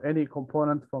or any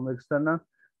component from external,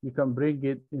 you can bring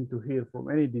it into here from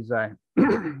any design.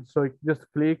 So you just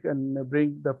click and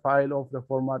bring the file of the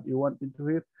format you want into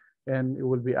here, and it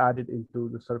will be added into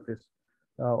the surface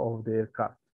of the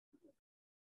aircraft.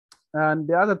 And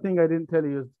the other thing I didn't tell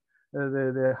you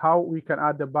is how we can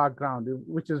add the background,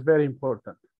 which is very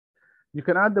important. You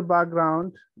can add the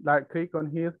background, like click on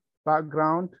here,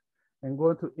 background, and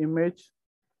go to image,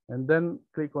 and then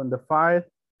click on the file,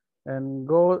 and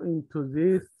go into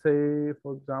this, say,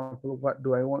 for example, what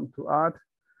do I want to add?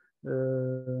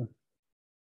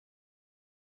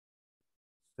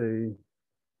 Say,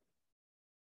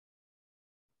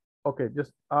 okay,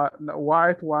 just the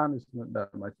white one is not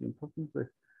that much important.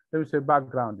 Let me say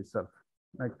background itself.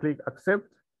 I click accept.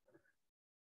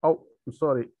 Oh, I'm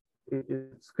sorry,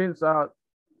 it screens out.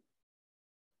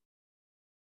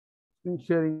 Screen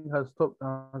sharing has stopped.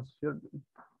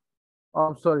 Oh,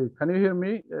 I'm sorry. Can you hear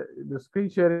me? The screen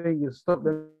sharing is stopped.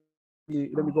 Let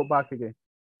me go back again.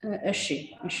 I'm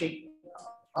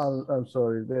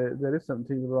sorry. There is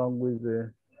something wrong with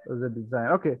the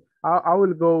design. Okay, I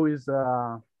will go with.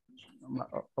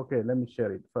 Okay, let me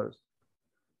share it first.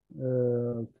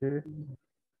 Okay.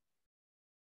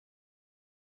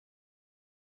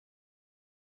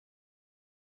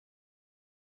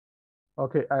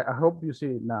 Okay, I hope you see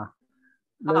it now.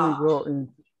 Let me go in.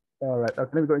 All right,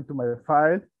 okay, let me go into my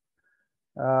file.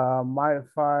 My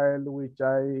file, which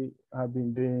I have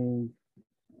been doing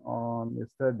on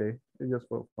yesterday, just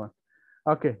for fun.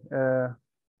 Okay,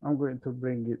 I'm going to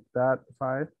bring it, that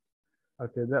file.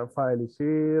 Okay, that file is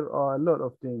here. A lot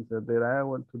of things are there. I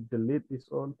want to delete these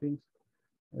old things.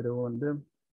 I don't want them.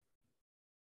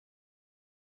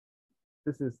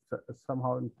 This is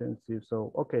somehow intensive.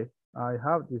 So, okay, I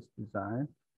have this design.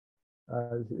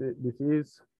 This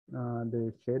is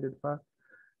the shaded part.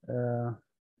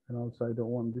 And also I don't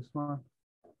want this one.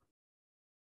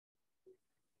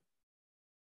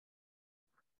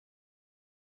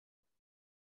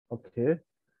 Okay.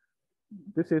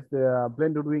 This is the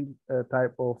blended wing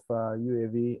type of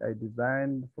UAV I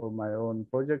designed for my own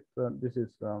project. This is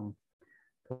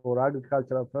for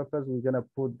agricultural purpose. We're gonna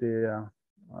put the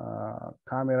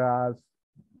cameras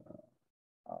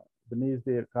beneath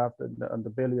the aircraft and on the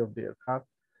belly of the aircraft,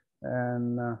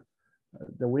 and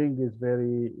the wing is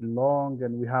very long,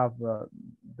 and we have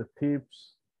the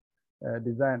tips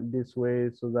designed this way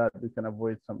so that we can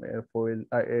avoid some airfoil,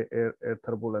 air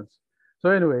turbulence. So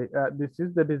anyway, this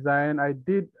is the design. I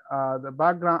did the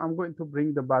background. I'm going to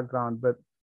bring the background, but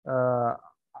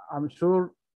I'm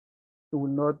sure it will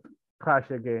not crash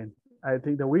again. I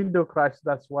think the window crashed.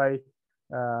 That's why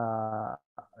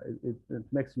it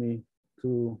makes me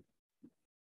to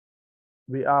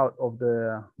be out of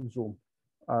the Zoom.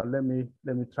 Let me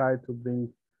try to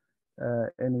bring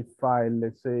any file.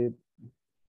 Let's say,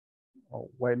 oh,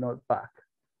 why not back?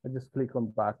 I just click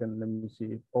on back and let me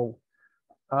see. Oh,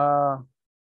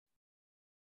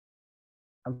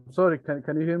 I'm sorry.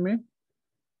 Can you hear me?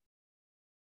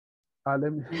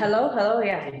 Let me. Hello.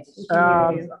 Yeah.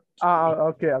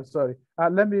 Okay. I'm sorry.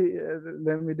 Let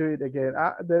me do it again.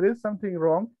 There is something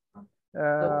wrong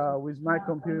with my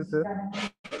computer.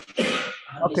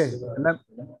 Okay.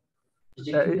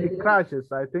 It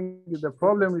crashes. I think the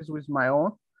problem is with my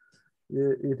own.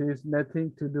 It is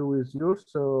nothing to do with yours.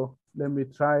 So let me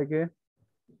try again.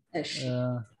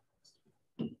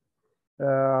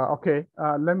 Okay,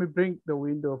 let me bring the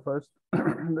window first.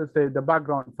 Let's say the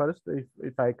background first,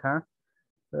 if I can.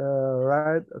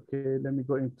 Right, okay, let me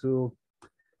go into,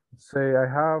 say I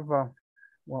have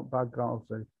one background,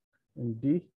 say in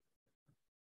D.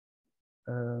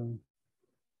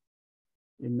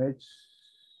 Image.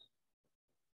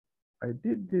 I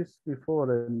did this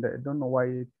before and I don't know why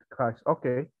it crashed.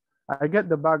 Okay, I get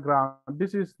the background.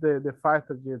 This is the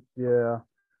fighter jet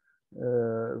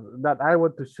that I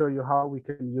want to show you how we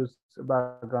can use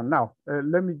background. Now,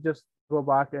 let me just go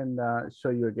back and show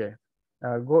you again.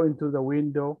 Go into the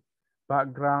window,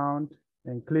 background,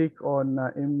 and click on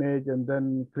image, and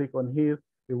then click on here.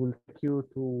 It will take you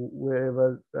to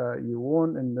wherever you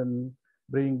want, and then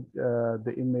bring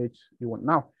the image you want.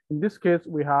 Now, in this case,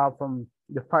 we have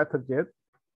the fighter jet.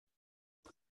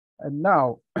 And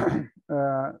now,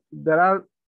 there are,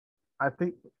 I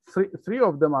think, three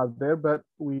of them are there, but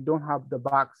we don't have the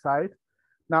back side.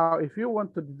 Now, if you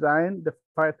want to design the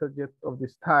fighter jet of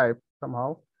this type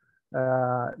somehow,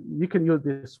 you can use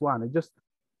this one. And just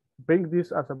bring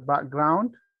this as a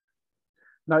background.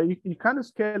 Now, you can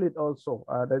scale it also.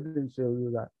 I didn't show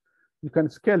you that. You can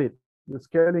scale it. The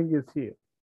scaling is here.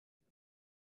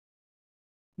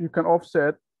 You can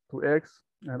offset to X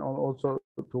and also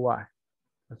to Y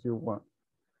as you want.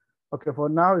 Okay, for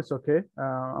now it's okay.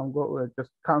 I'm going to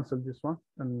just cancel this one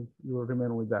and you will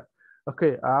remain with that.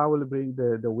 Okay, I will bring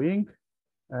the wing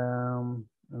and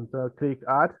so click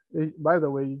add. By the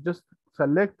way, you just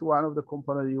select one of the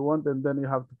components you want and then you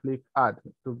have to click add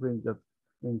to bring that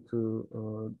into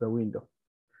the window.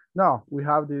 Now we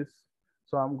have this,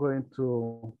 so I'm going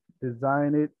to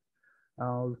design it.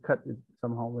 I'll cut it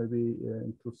somehow maybe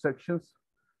into sections,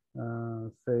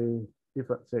 say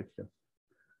different sections.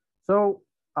 So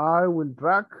I will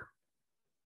drag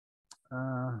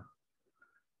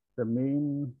the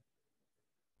mean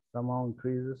somehow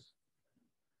increases.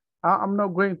 I'm not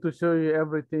going to show you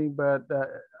everything, but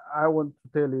I want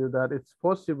to tell you that it's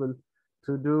possible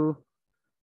to do,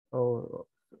 oh,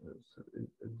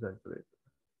 exactly.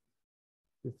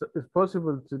 It's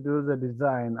possible to do the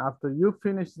design after you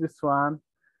finish this one.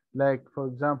 Like, for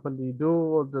example, you do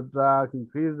all the drag,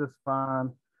 increase the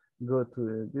span, go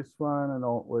to this one, and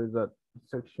all, where is that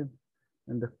section?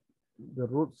 And the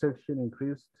root section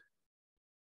increased.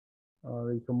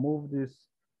 You can move this,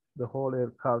 the whole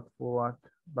aircraft forward,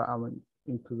 but I mean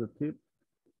into the tip.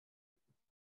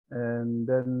 And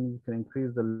then you can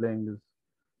increase the length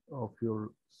of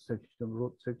your section,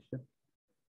 root section,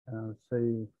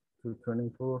 say to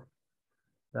 24.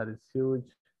 That is huge.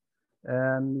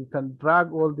 And you can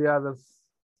drag all the others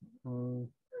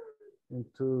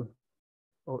into,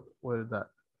 oh, where is that?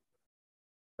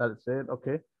 That's it,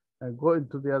 okay. And go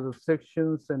into the other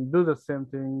sections and do the same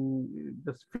thing.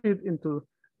 Just feed into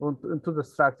the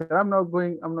structure. I'm not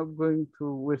going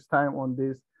to waste time on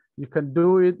this. You can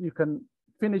do it. You can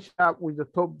finish up with the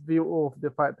top view of the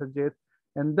fighter jet,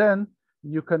 and then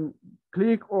you can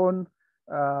click on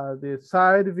the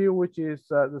side view, which is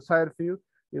the side view,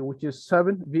 which is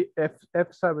F7.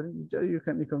 You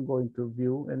can go into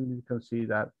view and you can see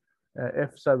that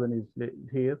F7 is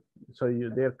here. So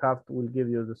the aircraft will give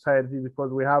you the side view,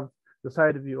 because we have the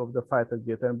side view of the fighter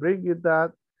jet, and bring it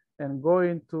that and go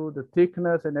into the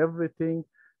thickness and everything,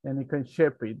 and you can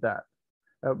shape it that.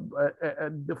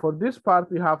 For this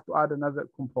part, you have to add another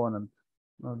component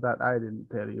that I didn't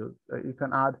tell you. You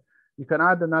can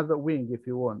add another wing if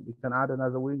you want. You can add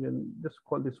another wing and just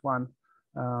call this one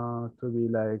to be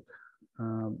like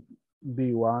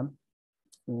B1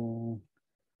 or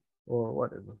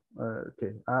whatever.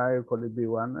 Okay, I call it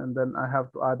B1, and then I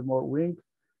have to add more wing,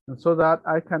 and so that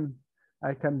I can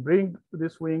bring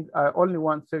this wing, only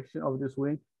one section of this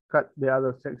wing, cut the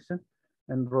other section,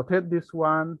 and rotate this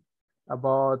one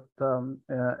about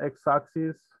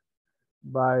x-axis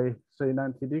by say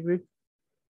 90 degrees.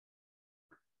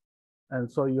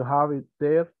 And so you have it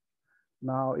there.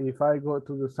 Now, if I go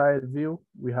to the side view,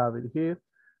 we have it here.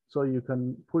 So you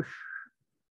can push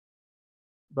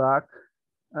back,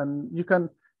 and you can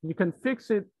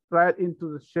fix it right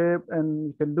into the shape, and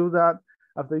you can do that.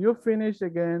 After you finish,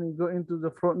 again, go into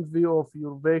the front view of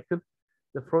your vehicle,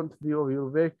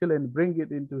 and bring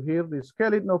it into here. The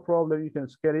scale it, no problem. You can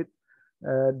scale it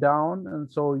down,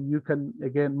 and so you can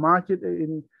again match it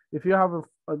in. If you have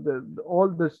all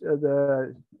the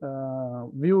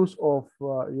views of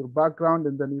your background,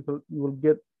 and then you will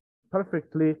get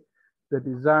perfectly the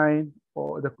design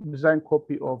or the design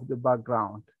copy of the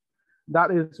background.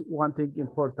 That is one thing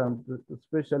important,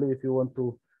 especially if you want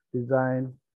to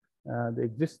design the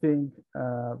existing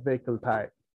vehicle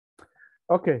type.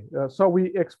 Okay, so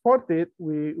we export it.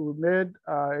 We made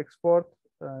export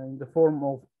in the form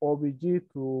of OBJ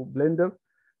to Blender.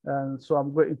 And so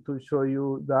I'm going to show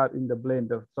you that in the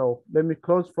Blender. So let me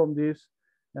close from this,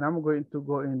 and I'm going to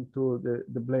go into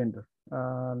the Blender.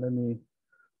 Let me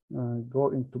go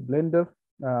into Blender.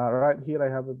 Right here, I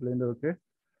have a Blender, okay?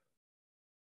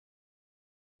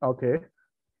 Okay.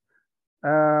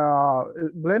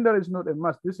 Blender is not a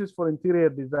must. This is for interior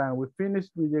design. We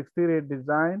finished with the exterior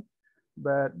design,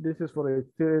 but this is for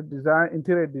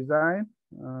interior design,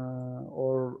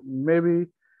 or maybe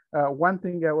one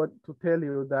thing I want to tell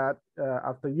you that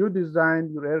after you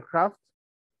design your aircraft,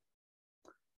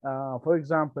 for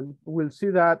example, we'll see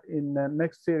that in the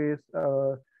next series,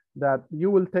 that you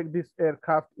will take this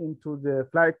aircraft into the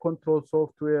flight control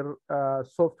software,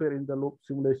 software in the loop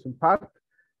simulation part,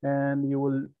 and you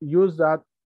will use that,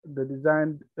 the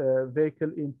designed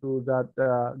vehicle, into that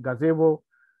gazebo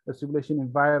simulation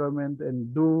environment,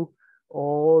 and do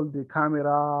all the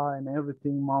camera and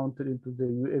everything mounted into the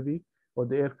UAV or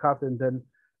the aircraft. And then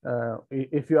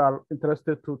if you are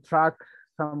interested to track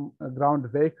some ground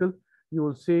vehicle, you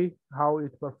will see how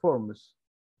it performs.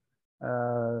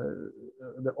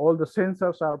 All the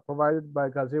sensors are provided by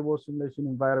gazebo simulation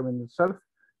environment itself,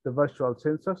 the virtual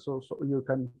sensor, so you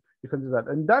can do that.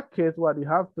 In that case, what you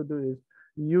have to do is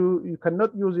you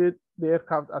cannot use the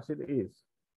aircraft as it is.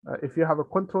 If you have a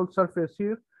control surface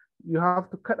here, you have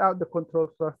to cut out the control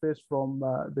surface from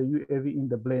the UAV in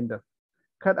the Blender.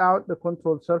 Cut out the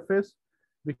control surface,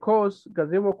 because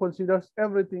gazebo considers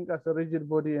everything as a rigid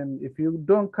body, and if you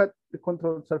don't cut the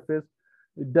control surface,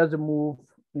 it doesn't move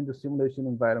in the simulation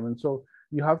environment. So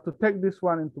you have to take this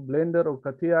one into Blender or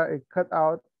CATIA and cut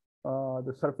out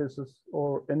the surfaces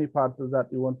or any part that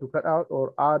you want to cut out,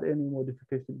 or add any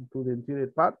modification to the interior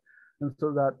part, and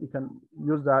so that you can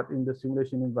use that in the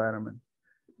simulation environment.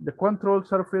 The control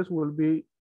surface will be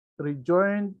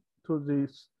rejoined to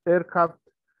this aircraft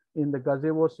in the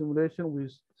gazebo simulation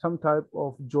with some type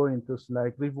of joints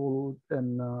like revolute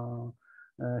and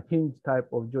hinge type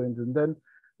of joints, and then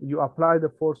you apply the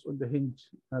force on the hinge.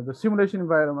 The simulation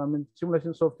environment, I mean,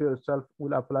 simulation software itself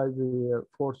will apply the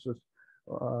forces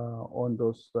on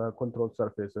those control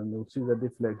surface, and you'll see the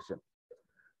deflection.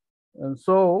 And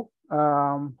so,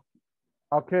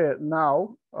 okay,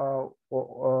 now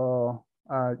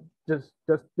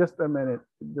just a minute,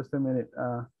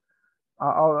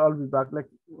 I'll be back like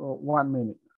 1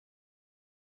 minute.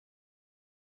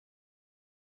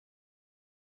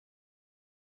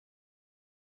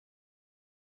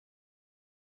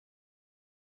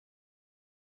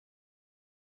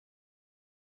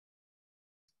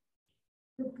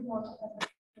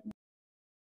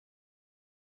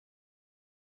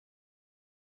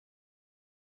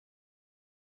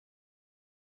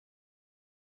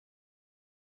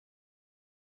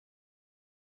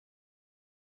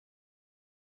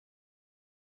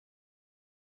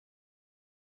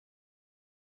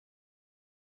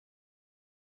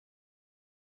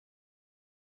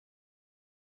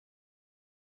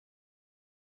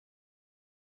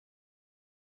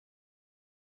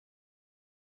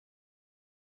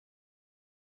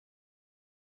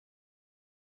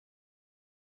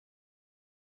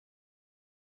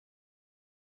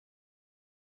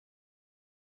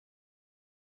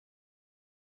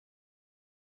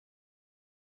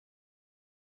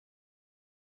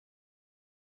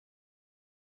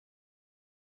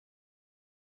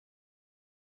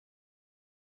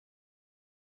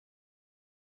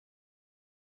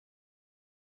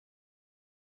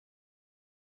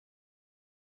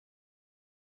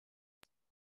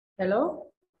 ሄሎ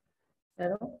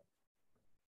ሄሎ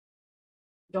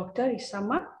ዶክተር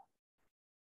ይሰማል?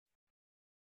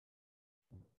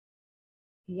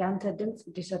 ያንተ ድምፅ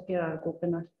ዲስአፒር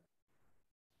አድርጎብናል።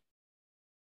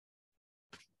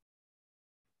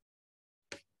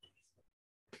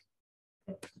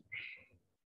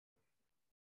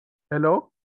 ሄሎ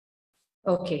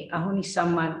ኦኬ፣ አሁን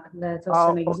ይሰማል።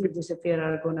 ለተወሰነ ጊዜ ዲስአፒር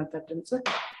አድርጎ ነበር ድምፅ።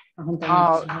 አሁን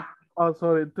ተመልሷል።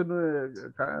 ሶሪ እንትን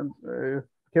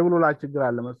ኬብሉ ላይ ችግር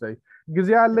አለ መሰለኝ። ጊዜ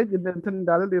አለኝ እንትን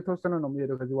እንዳለ የተወሰነ ነው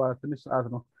የሚሄደው። ከዚህ በኋላ ትንሽ ሰዓት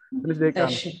ነው፣ ትንሽ ደቂቃ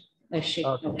ነው። እሺ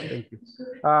ኦኬ።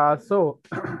 ሶ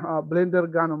ብሌንደር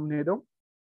ጋር ነው የምንሄደው።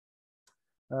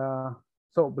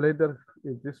 ሶ ብሌንደር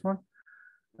is this one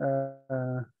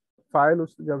ፋይል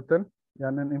ውስጥ ገብተን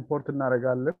ያንን ኢምፖርት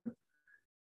እናደርጋለን።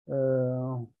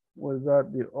 Was that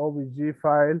the OBJ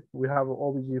file? We have an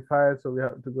OBJ file, so we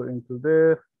have to go into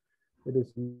there. It is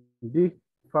the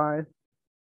file,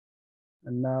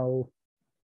 and now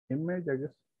image, I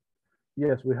guess.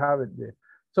 Yes, we have it there.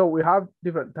 So we have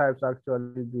different types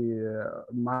actually. The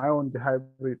my own the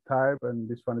hybrid type, and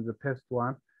this one is the test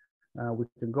one. We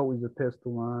can go with the test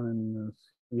one and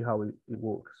see how it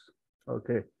works.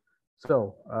 Okay, so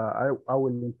I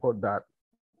will import that.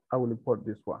 I will import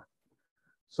this one.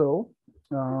 So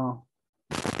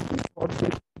import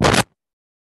it.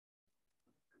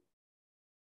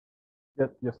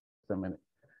 Just a minute.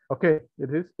 Okay,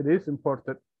 it is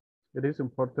imported. It is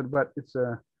imported, but it's a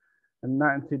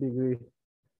 90 degree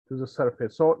to the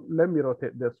surface. So let me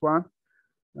rotate this one.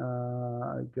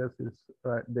 I guess it's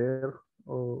right there.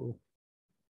 Oh,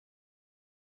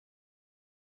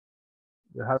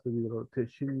 there has to be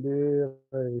rotation there.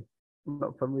 I'm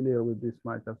not familiar with this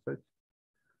much as such,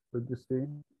 with this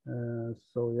thing.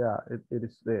 So yeah, it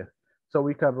is there. So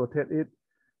we can rotate it,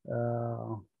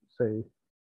 say,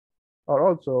 or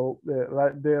also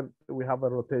right there we have a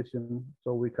rotation, so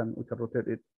we can rotate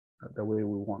it the way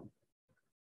we want.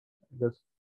 Just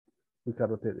we can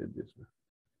rotate it this way.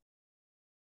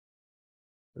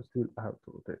 But still I have to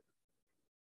rotate.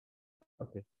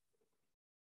 Okay.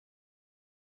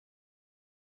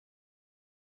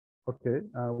 Okay,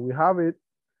 we have it.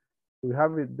 We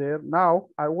have it there. Now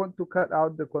I want to cut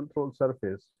out the control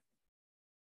surface.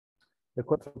 The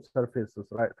control surface is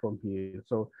right from here.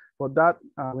 So for that,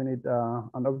 we need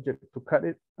an object to cut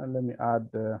it. And let me add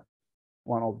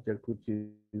one object, which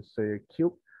is a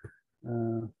cube.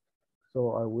 So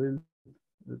I will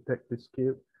take this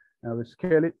cube and I will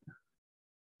scale it.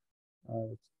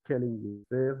 Scaling is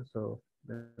there. So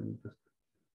let me just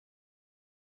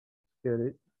scale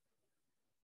it.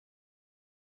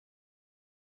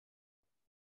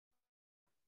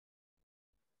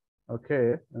 Okay,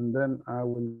 and then I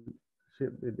will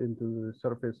shift it into the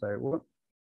surface I want.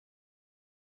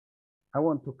 I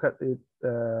want to cut it,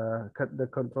 cut the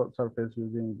control surface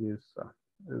using this,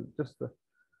 just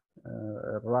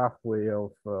a rough way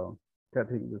of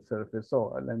cutting the surface. So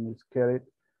let me scale it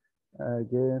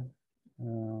again.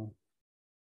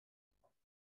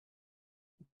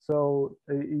 So So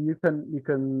you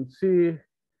can see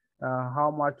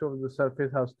how much of the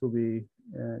surface has to be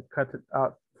cut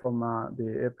out from the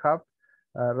aircraft.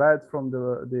 Right from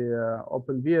the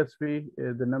open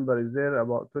VSV, the number is there,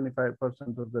 about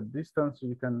 25% of the distance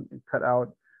you can cut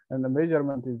out, and the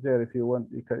measurement is there. If you want,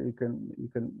 you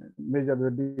can measure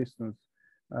the distance,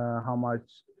 how much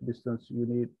distance you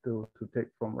need to take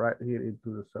from right here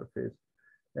into the surface.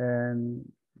 And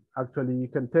actually you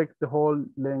can take the whole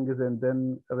length and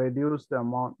then reduce the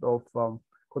amount of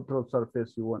control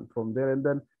surface you want from there, and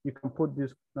then you can put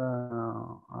this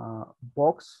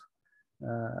box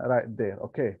right there.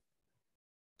 Okay,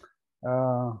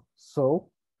 so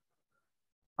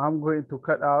I'm going to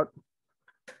cut out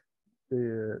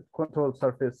the control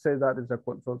surface. Say that is a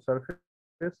control surface,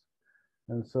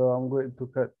 and so I'm going to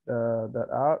cut that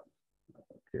out.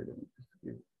 Okay, let me just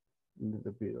give a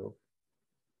little bit of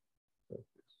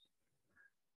surface.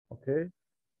 Okay.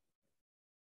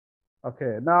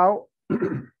 Okay, now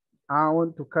I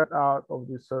want to cut out of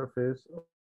the surface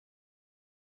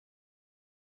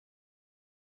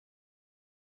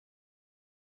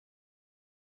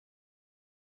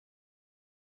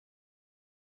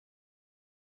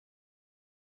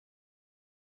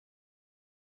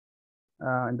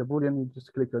in the Boolean. You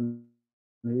just click on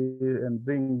here and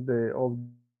bring the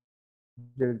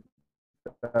object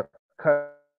that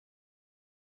cuts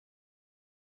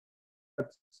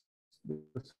the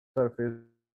surface.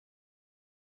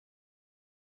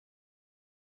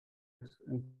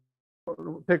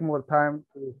 Take more time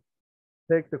to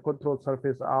take the control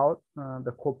surface out,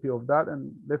 the copy of that,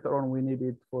 and later on we need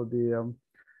it for the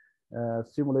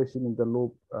simulation in the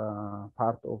loop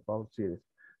part of our series.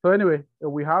 So anyway,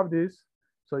 we have this,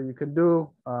 so you can do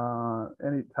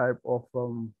any type of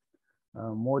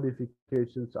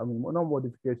modifications. I mean, no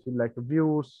modification, like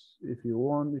views. If you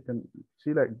want, you can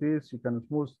see like this. You can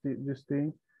smooth this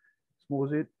thing,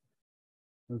 smooth it,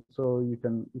 and so you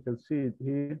can see it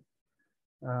here.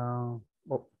 Oh,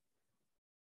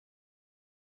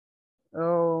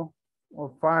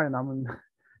 fine. I mean,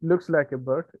 looks like a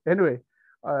bird. Anyway,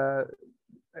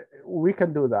 we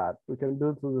can do that. We can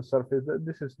do to the surface.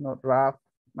 This is not rough.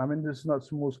 I mean, this is not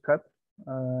smooth cut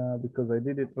because I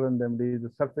did it randomly. The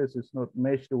surface is not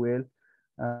meshed well.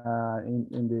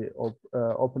 In the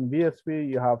open VSV,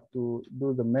 you have to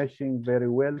do the meshing very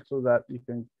well so that you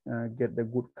can get the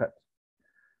good cut.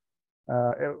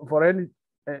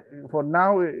 For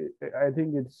now, I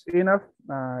think it's enough.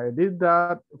 I did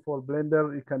that for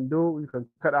Blender. You can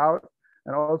cut out,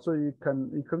 and also you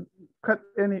can cut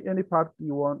any part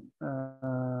you want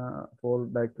for,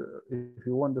 like, if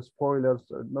you want the spoilers.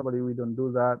 Normally we don't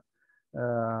do that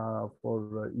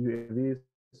for UAVs.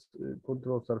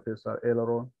 Control surface are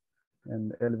aileron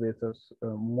and elevators.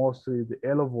 Mostly the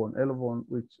aileron,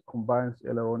 which combines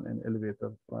aileron and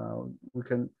elevator. We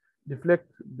can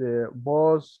deflect the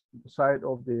both side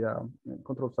of the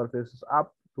control surfaces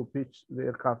up to pitch the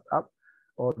aircraft up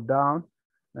or down,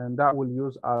 and that will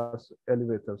use as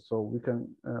elevators. So we can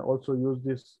also use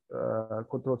this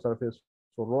control surface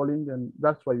for rolling, and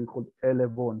that's why we call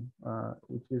aileron,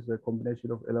 which is a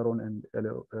combination of aileron and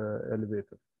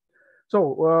elevator.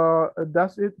 So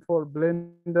that's it for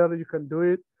Blender. You can do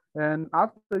it, and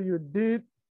after you did,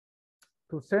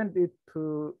 to send it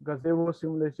to Gazebo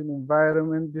simulation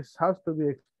environment, this has to be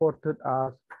exported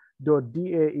as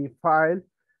 .dae file.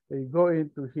 You go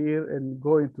into here and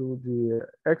go into the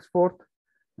export.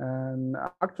 And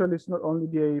actually, it's not only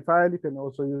DAE file, you can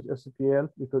also use STL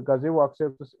because Gazebo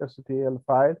accepts STL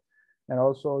file, and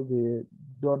also the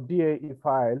 .dae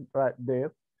file right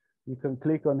there. You can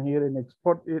click on here and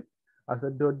export it as a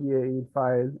 .dae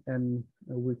file, and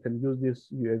we can use this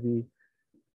UAV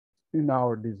in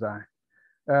our design.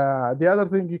 The other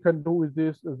thing you can do with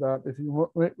this is that if you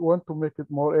want to make it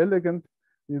more elegant,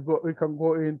 you can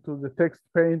go into the text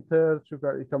painter. You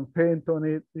can paint on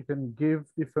it. You can give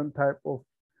different type of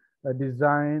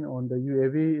design on the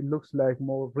UAV. It looks like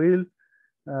more real,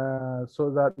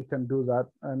 so that you can do that,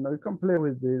 and you can play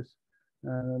with this.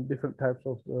 Different types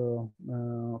of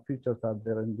features are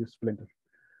there in this Blender.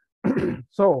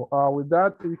 So with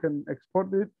that, you can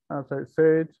export it. As I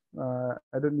said,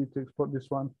 I don't need to export this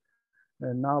one.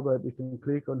 And now, but you can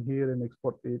click on here and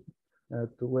export it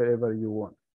to wherever you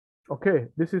want. Okay,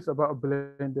 this is about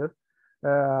Blender.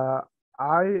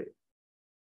 I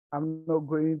am not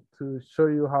going to show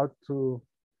you how to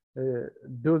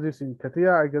do this in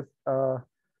CATIA. I guess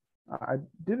I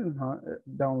didn't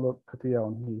download CATIA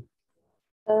on here.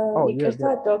 Oh, yeah,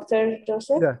 Dr.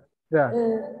 Joseph? Yeah.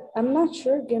 I'm not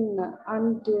sure again.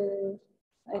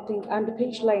 I think on the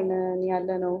page line,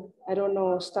 I don't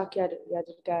know, stuck yet.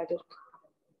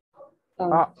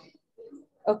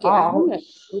 Okay,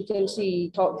 we can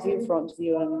see top view, front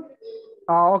view, and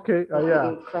okay,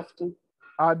 yeah. crafting.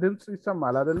 ድምፅ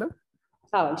ይሰማል አይደለ?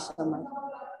 ይሰማል።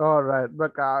 All right,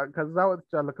 በቃ ከዛ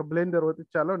ወጥቻለሁ ከብሌንደር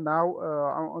ወጥቻለሁ። Now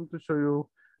I want to show you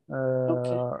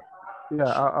Okay.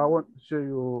 yeah, I want to show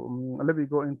you let me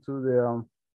go into the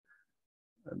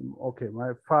okay, my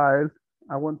file.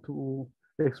 I want to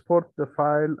export the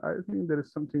file. I think there is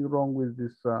something wrong with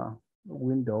this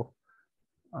window.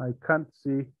 I can't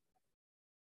see.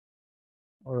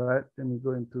 All right, let me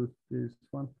go into this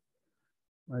one.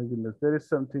 My goodness, there is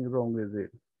something wrong with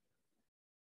it.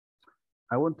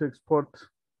 I want to export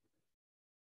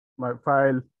my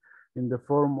file in the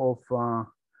form of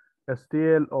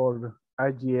STL or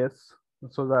IGS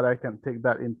so that I can take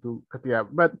that into CATIA.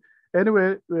 But anyway,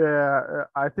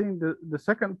 I think the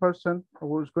second person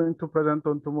who is going to present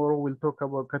on tomorrow will talk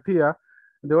about CATIA.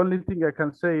 The only thing I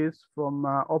can say is from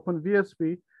OpenVSP,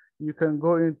 you can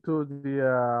go into the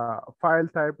file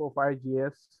type of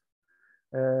IGS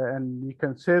and you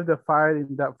can save the file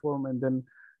in that form, and then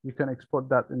you can export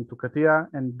that into CATIA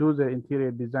and do the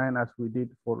interior design as we did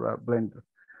for Blender.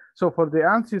 So for the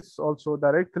ANSYS also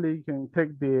directly, you can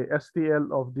take the STL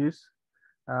of this,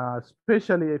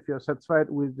 especially if you're satisfied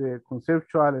with the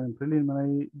conceptual and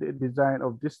preliminary design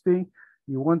of this thing.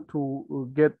 You want to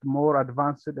get more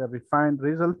advanced and refined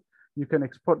result, you can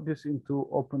export this into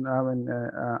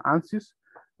ANSYS.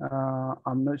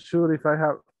 I'm not sure if I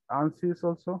have ANSYS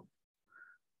also.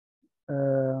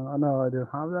 No, I don't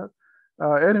have that.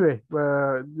 Anyway,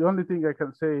 the only thing I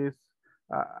can say is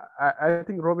I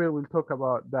think Robert will talk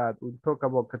about that. We'll talk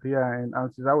about CATIA and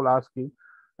ANSYS. I will ask him.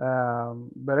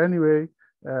 But anyway,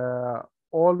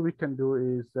 all we can do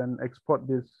is then export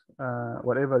this,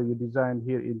 whatever you design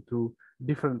here, into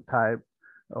different type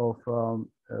of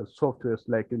softwares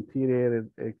like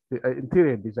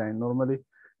interior design normally,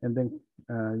 and then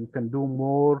you can do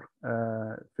more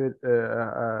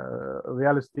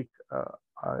realistic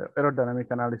aerodynamic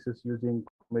analysis using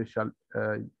commercial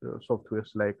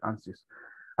softwares like ANSYS.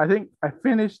 I think I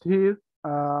finished here.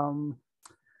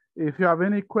 If you have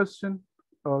any question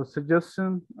or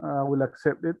suggestion, I will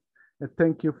accept it. And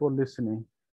thank you for listening.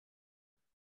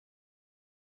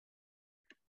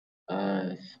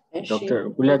 ዶክተር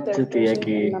ሁለት ጥያቄ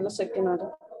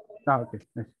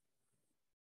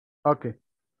Okay.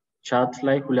 ቻት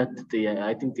ላይ ሁለት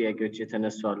አይ ቲንክ ጥያቄዎች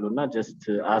የተነሱ አሉና just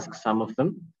ask some of them.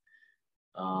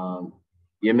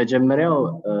 የመጀመሪያው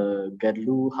ገድሉ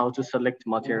how to select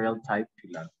material type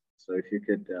ይላል. So if you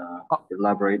could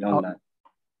elaborate on that.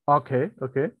 Okay.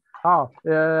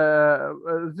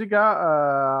 እዚህ ጋር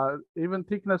ኢቨን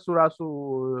ቲክነሱ ራሱ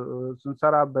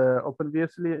ስንሰራ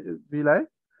በኦፕንቪኤስፒ ላይ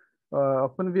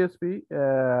ኦፕንቪኤስፒ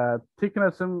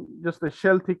ቲክነስም ጀስት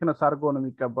ሼል ቲክነስ አድርጎ ነው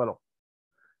የሚቀበለው።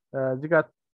 እዚህ ጋር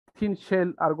ቲን ሼል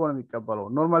አድርጎ ነው የሚቀበለው።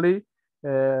 ኖርማሊ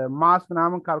ማስ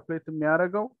ምናምን ካልኩሌት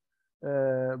የሚያደርገው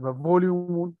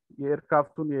በቮሊዩሙን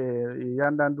የኤርክራፍቱን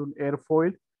የእያንዳንዱን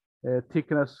ኤርፎይል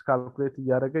ቲክነስ ካልኩሌት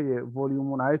እያደረገ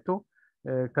የቮሊዩሙን አይቶ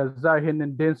ከዛ ይሄንን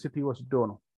ዴንሲቲ ወስዶ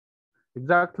ነው።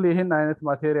 ኤግዛክትሊ ይሄን አይነት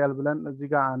ማቴሪያል ብለን እዚህ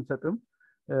ጋር አንሰጥም።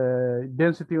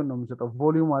 ዴንሲቲውን ነው የምንሰጠው።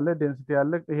 ቮሊዩም አለ፣ ዴንሲቲ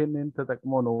አለ። ይሄንን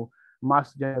ተጠቅሞ ነው ማስ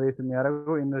ጀነሬት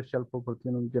የሚያደርገው፣ ኢነርሻል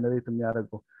ፕሮፐርቲውን ጀነሬት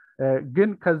የሚያደርገው። ግን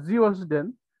ከዚህ ወስደን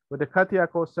ወደ ካቲያ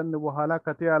ከወሰን በኋላ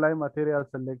ካቲያ ላይ ማቴሪያል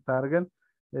ሰሌክት አድርገን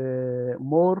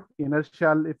ሞር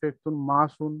ኢነርሻል ኢፌክቱን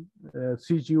ማሱን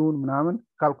ሲጂውን ምናምን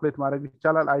ካልኩሌት ማድረግ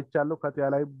ይቻላል። አይቻለው ካቲያ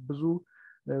ላይ ብዙ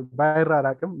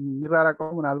ባይራራቅም የሚራራቀው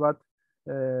ምናልባት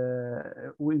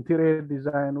ኢንቴሪየር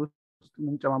ዲዛይን ውስጥ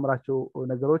የምንጨማምራቸው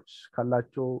ነገሮች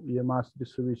ካላቸው የማስ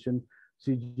ዲስትሪቢዩሽን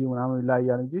ሲጂ ምናምን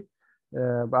ይለያያል እንጂ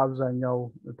በአብዛኛው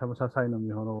ተመሳሳይ ነው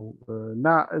የሚሆነው እና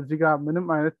እዚህ ጋር ምንም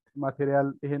አይነት ማቴሪያል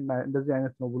ይሄን እንደዚህ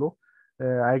አይነት ነው ብሎ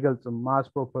አይገልጽም። ማስ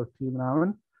ፕሮፐርቲ ምናምን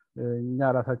እኛ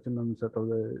ራሳችን ነው የምንሰጠው፣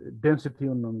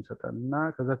 ዴንሲቲውን ነው የሚሰጠን እና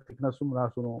ከዛ ቲክነሱም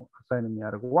ራሱ ነው አሳይን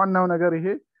የሚያደርገው። ዋናው ነገር ይሄ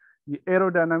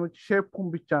የኤሮዳይናሚክ ሼፑን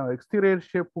ብቻ ነው፣ ኤክስቴሪየር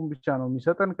ሼፑን ብቻ ነው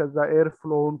የሚሰጠን። ከዛ ኤር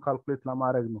ፍሎውን ካልኩሌት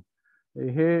ለማድረግ ነው።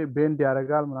 ይሄ ቤንድ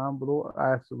ያደርጋል ምናምን ብሎ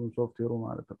አያስብም ሶፍትዌሩ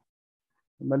ማለት ነው።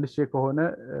 መልሼ ከሆነ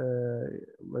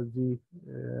በዚህ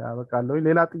አበቃለሁ።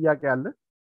 ሌላ ጥያቄ አለ?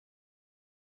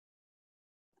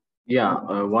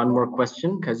 One more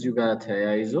question ከዚሁ ጋር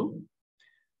ተያይዞ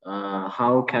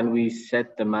how can we set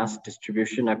the mass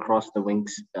distribution across the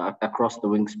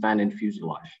wingspan and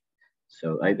fuselage? So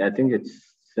I think it's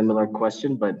similar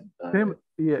question, but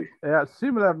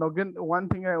similar. No, again, one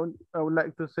thing I would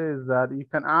like to say is that you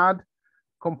can add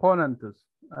components.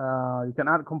 You can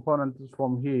add components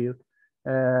from here,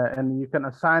 and you can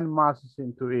assign masses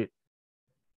into it.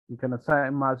 You can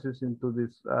assign masses into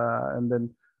this, and then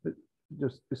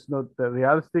just it's not the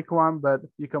realistic one, but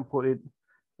you can put it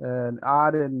and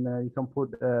add, and you can put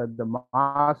the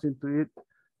mass into it.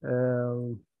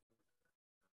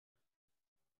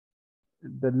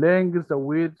 The length, the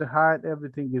width, the height,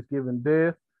 everything is given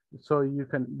there, so you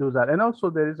can do that. And also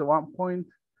there is one point,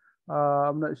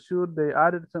 I'm not sure, they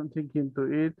added something into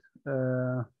it.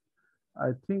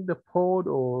 I think the pod,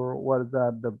 or was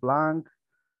that the blank,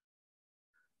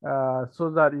 so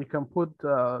that you can put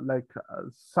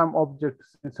some objects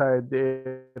inside the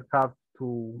aircraft to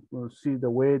see the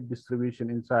weight distribution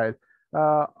inside.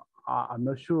 I'm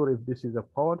not sure if this is a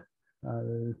pod.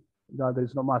 No,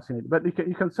 there's no mass in it, but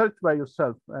you can search by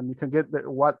yourself, and you can get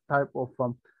what type of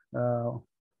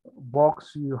box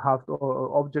you have to,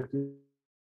 or object you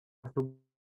have to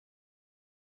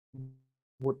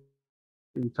put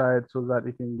inside, so that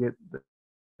you can get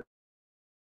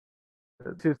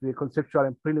this is the conceptual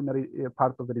and preliminary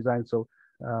part of the design. So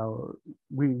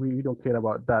we don't care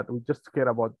about that. We just care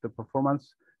about the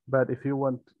performance. But if you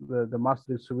want the mass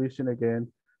distribution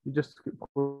again, you just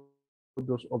put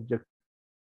those objects,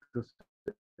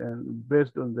 and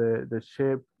based on the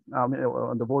shape,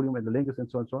 on the volume and the length and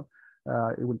so on,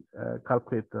 it will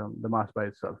calculate the mass by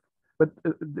itself. But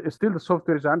still, the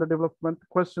software is under development.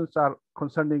 Questions are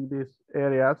concerning these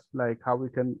areas, like how we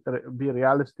can be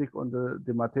realistic on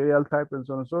the material type and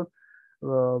so on and so on.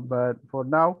 But for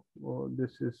now,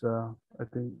 this is, I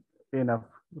think, enough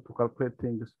to calculate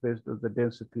things based on the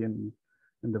density and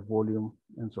the volume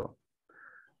and so on.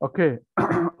 Okay.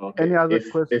 Okay. Any other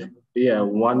question? Yeah,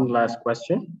 one last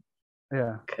question.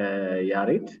 Yeah.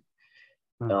 Yarit.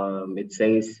 It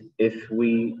says, if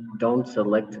we don't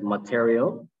select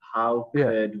material, how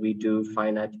could we do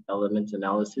finite element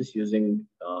analysis using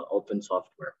open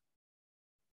software?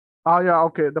 Yeah,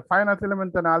 okay. The finite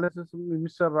element analysis,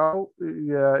 Mr. Rao,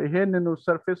 here in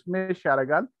surface mesh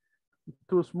yaragal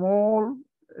to small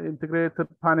integrated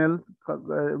panel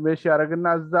mesh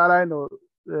yaragna እዛ ላይ ነው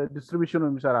ዲስትሪቢዩሽኑ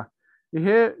የሚሰራ። ይሄ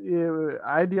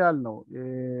አይዲያል ነው።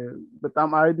 በጣም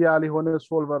አይዲያል የሆነ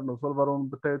ሶልቨር ነው። ሶልቨሩን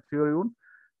ብታዩት ቲዮሪውን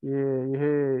ይሄ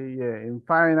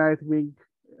የኢንፋይናይት ዊንግ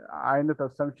አይነት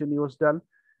አሰምፕሽን ይወስዳል።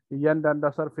 እያንዳንዱ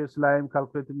ሰርፌስ ላይም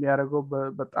ካልኩሌት የሚያደርገው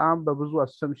በጣም በብዙ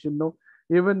አሰምፕሽን ነው።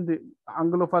 ኢቭን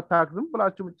አንግል ኦፍ አታክ ዝም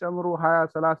ብላችሁ ብትጨምሩ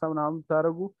 20 30 ምናምን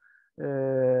ታደርጉ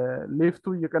ሊፍቱ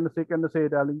እየቀነሰ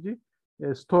ይሄዳል እንጂ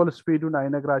ስቶል ስፒዱን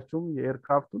አይነግራችሁም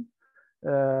የኤርክራፍቱን።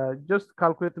 ጀስት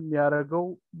ካልኩሌት የሚያደርገው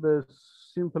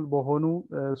በሲምፕል በሆኑ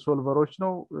ሶልቨሮች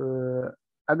ነው።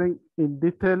 I think in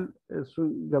detail እሱን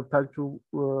ገብታችሁ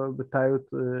ብታዩት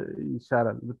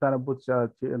ይሻላል፣ ብታነቡት ይሻላል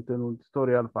እንትኑ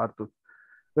ቱቶሪያል ፓርቱ።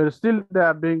 But still they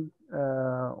are doing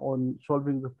on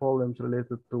solving the problems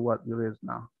related to what you raised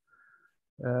now.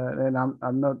 And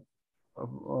I'm not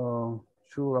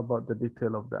sure about the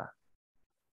detail of that.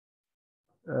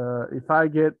 If I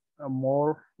get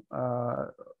more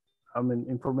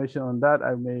information on that,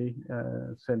 I may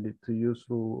send it to you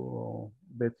through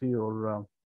Betty or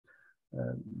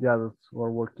the others who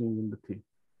are working in the team.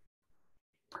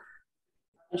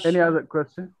 Any other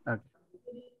question?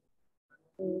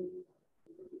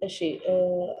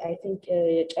 I think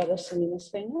የጨረስን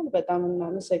ይመስለኛል። በጣም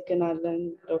እናመሰግናለን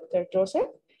ዶክተር ጆሴፍ።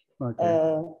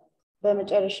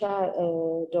 በመጨረሻ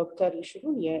ዶክተር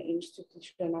ይሽሩን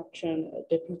የኢንስቲትዩሽናችን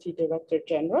ዴፒቲ ዳይሬክተር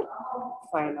ጀነራል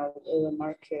ፋይናል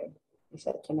ማርክ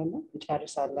ይሰጡንና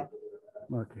እንጨርሳለን።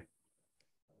 ኦኬ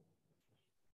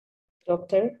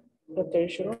ዶክተር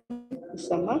ይሽሩን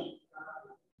ይሰማል?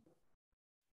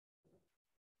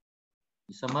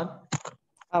 ይሰማል?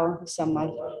 አዎ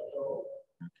ይሰማል።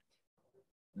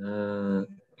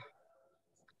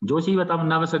 ጆሲ በጣም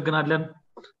እናመሰግናለን።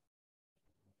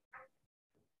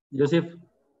 ጆሴፍ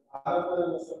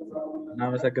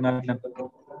እናመሰግናለን።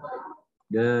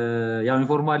 ያው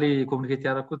ኢንፎርማሊ ኮሙኒኬት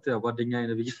ያደረኩት ጓደኛዬ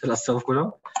ነብይ ስላሰብኩ ነው።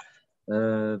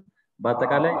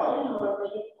 በአጠቃላይ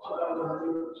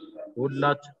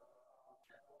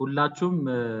ሁላችሁም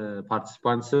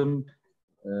ፓርቲሲፓንትስም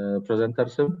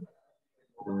ፕሬዘንተርስም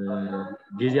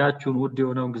ጊዜያችሁን ውድ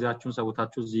የሆነውን ጊዜያችሁን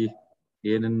ሰውታችሁ እዚህ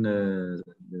ይሄንን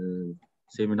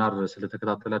ሴሚናር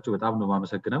ስለተከታተላችሁ በጣም ነው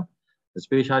ማመሰግነው።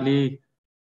 ስፔሻሊ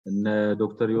እነ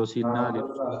ዶክተር ዮሲ እና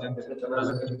ሌሎች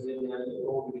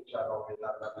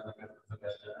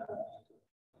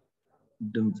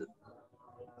ድምጽ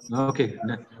ኦኬ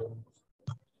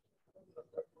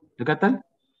ልቀጥል?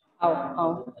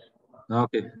 አዎ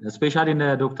ኦኬ ስፔሻሊ እነ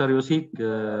ዶክተር ዮሲ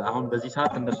አሁን በዚህ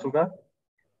ሰዓት እነሱ ጋር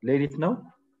ሌሊት ነው፣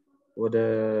 ወደ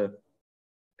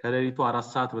ከሌሊቱ 4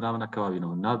 ሰዓት ምናምን አካባቢ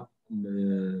ነው እና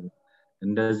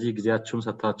እንደዚህ ጊዜያችሁን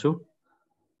ሰጣችሁ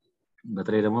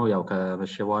በተለይ ደግሞ ያው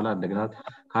ከመሸ በኋላ እንደገና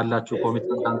ካላችሁ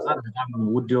ኮሚትመንት አንፃር በጣም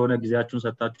ውድ የሆነ ጊዜያችሁን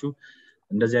ሰጣችሁ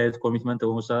እንደዚህ አይነት ኮሚትመንት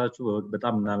በመሰራችሁ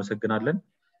በጣም እናመሰግናለን።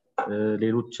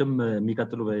 ሌሎችም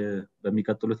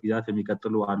በሚቀጥሉት ጊዜያት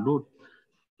የሚቀጥሉ አሉ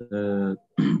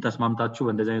ተስማምታችሁ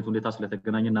በእንደዚህ አይነት ሁኔታ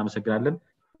ስለተገናኘ እናመሰግናለን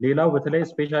ሌላው በተለይ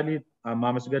ስፔሻሊ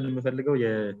ማመስገን የምፈልገው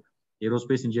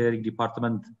የኤሮስፔስ ኢንጂነሪንግ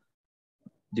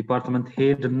ዲፓርትመንት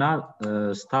ሄድ እና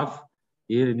ስታፍ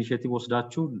ይሄ ኢኒሺዬቲቭ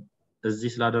ወስዳችሁ እዚህ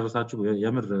ስላደረሳችሁ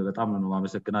የምር በጣም ነው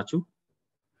ማመሰግናችሁ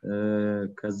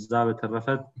ከዛ በተረፈ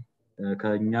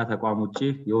ከኛ ተቋም ውጪ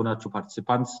የሆናችሁ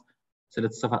ፓርቲሲፓንትስ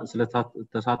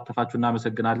ስለተሳተፋችሁ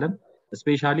እናመሰግናለን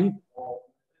ስፔሻሊ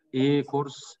ይሄ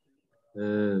ኮርስ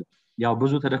ያው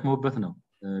ብዙ ተደክሞበት ነው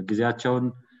ጊዜያቸውን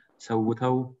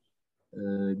ሰውተው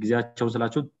ጊዜያቸውን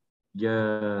ስላችሁ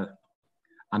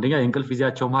አንደኛ የእንቅልፍ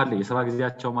ጊዜያቸው ማለት የሥራ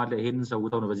ጊዜያቸው ማለት ይሄንን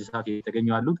ሰውተው ነው በዚህ ሰዓት የተገኙ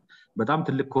ያሉት በጣም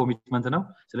ትልቅ ኮሚትመንት ነው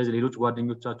ስለዚህ ሌሎች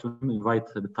ጓደኞቻችሁን ኢንቫይት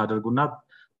ብታደርጉና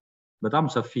በጣም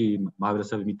ሰፊ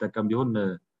ማህበረሰብ የሚጠቀም ቢሆን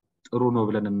ጥሩ ነው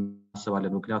ብለን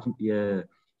እናስባለን ምክንያቱም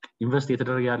ኢንቨስት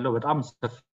የተደረገ ያለው በጣም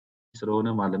ሰፊ ስለሆነ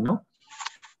ማለት ነው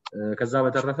ከዛ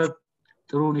በተረፈ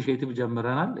ጥሩ ኢኒሺዬቲቭ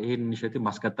ጀምረናል ይሄን ኢኒሺዬቲቭ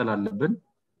ማስቀጠል አለብን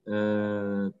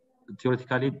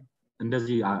ቲዮሬቲካሊ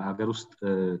እንደዚህ ሀገር ውስጥ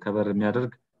ከበር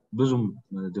የሚያደርግ ብዙም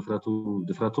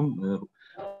ድፍረቱም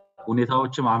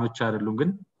ሁኔታዎችም አመቻ አይደሉም ግን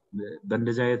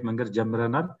በእንደዚህ አይነት መንገድ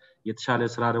ጀምረናል የተሻለ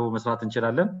ስራ ደግሞ መስራት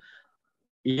እንችላለን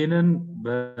ይሄንን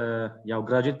ያው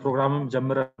ግራጁዌት ፕሮግራምም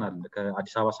ጀምረናል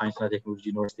ከአዲስ አበባ ሳይንስና ቴክኖሎጂ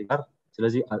ዩኒቨርሲቲ ጋር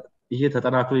ስለዚህ ይሄ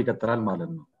ተጠናክሮ ይቀጥላል ማለት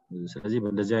ነው ስለዚህ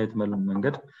በእንደዚህ አይነት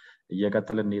መንገድ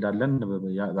እየቀጠልን እንሄዳለን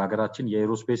በሀገራችን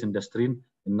የኤሮስፔስ ኢንዱስትሪን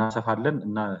እናሰፋለን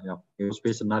እና ያው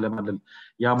ኤሮስፔስ እናለማለን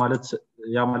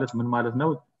ያ ማለት ምን ማለት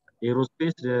ነው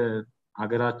ኤሮስፔስ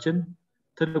ሀገራችን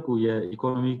ትልቁ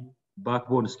የኢኮኖሚ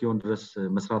ባክቦን እስኪሆን ድረስ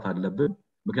መስራት አለብን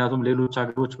ምክንያቱም ሌሎች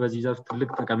ሀገሮች በዚህ ዘርፍ ትልቅ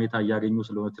ጠቀሜታ ያገኙ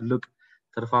ስለሆነ ትልቅ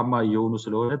ትርፋማ የሆኑ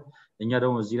ስለሆነ እኛ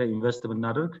ደግሞ እዚህ ላይ ኢንቨስት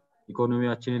ብናደርግ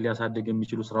ኢኮኖሚያችንን ሊያሳድግ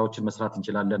የሚችሉ ስራዎችን መስራት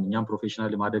እንችላለን እኛም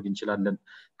ፕሮፌሽናሊ ማደግ እንችላለን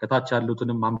ከታች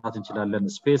ያሉትንም ማምጣት እንችላለን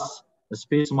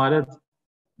ስፔስ ማለት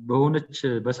በሆነች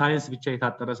በሳይንስ ብቻ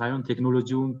የታጠረ ሳይሆን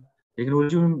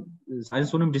ቴክኖሎጂውን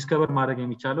ሳይንሱንም ዲስከቨር ማድረግ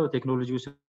የሚቻለው ቴክኖሎጂው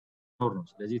ሲኖር ነው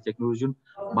ስለዚህ ቴክኖሎጂውን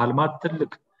ማልማት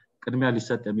ትልቅ ቅድሚያ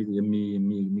ሊሰጥ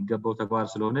የሚገባው ተግባር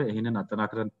ስለሆነ ይሄንን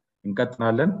አጠናክረን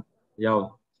እንቀጥላለን ያው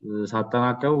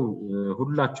ሳጠናቀው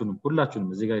ሁላችሁንም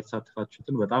እዚህ ጋር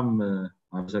የተሳተፋችሁትን በጣም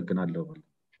አመሰግናለሁ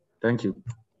ታንክ ዩ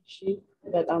እሺ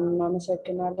በጣም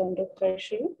እናመሰግናለን ዶክተር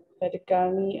ሽሩ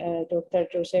በድጋሚ ዶክተር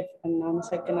ጆሴፍ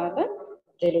እናመሰግናለን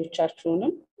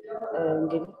ሌሎቻችሁንም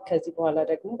እንግዲህ ከዚህ በኋላ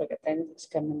ደግሞ በቀጣይነት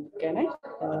እስከምንገናኝ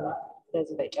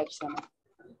ለዚህ ላይ ጨርሰናል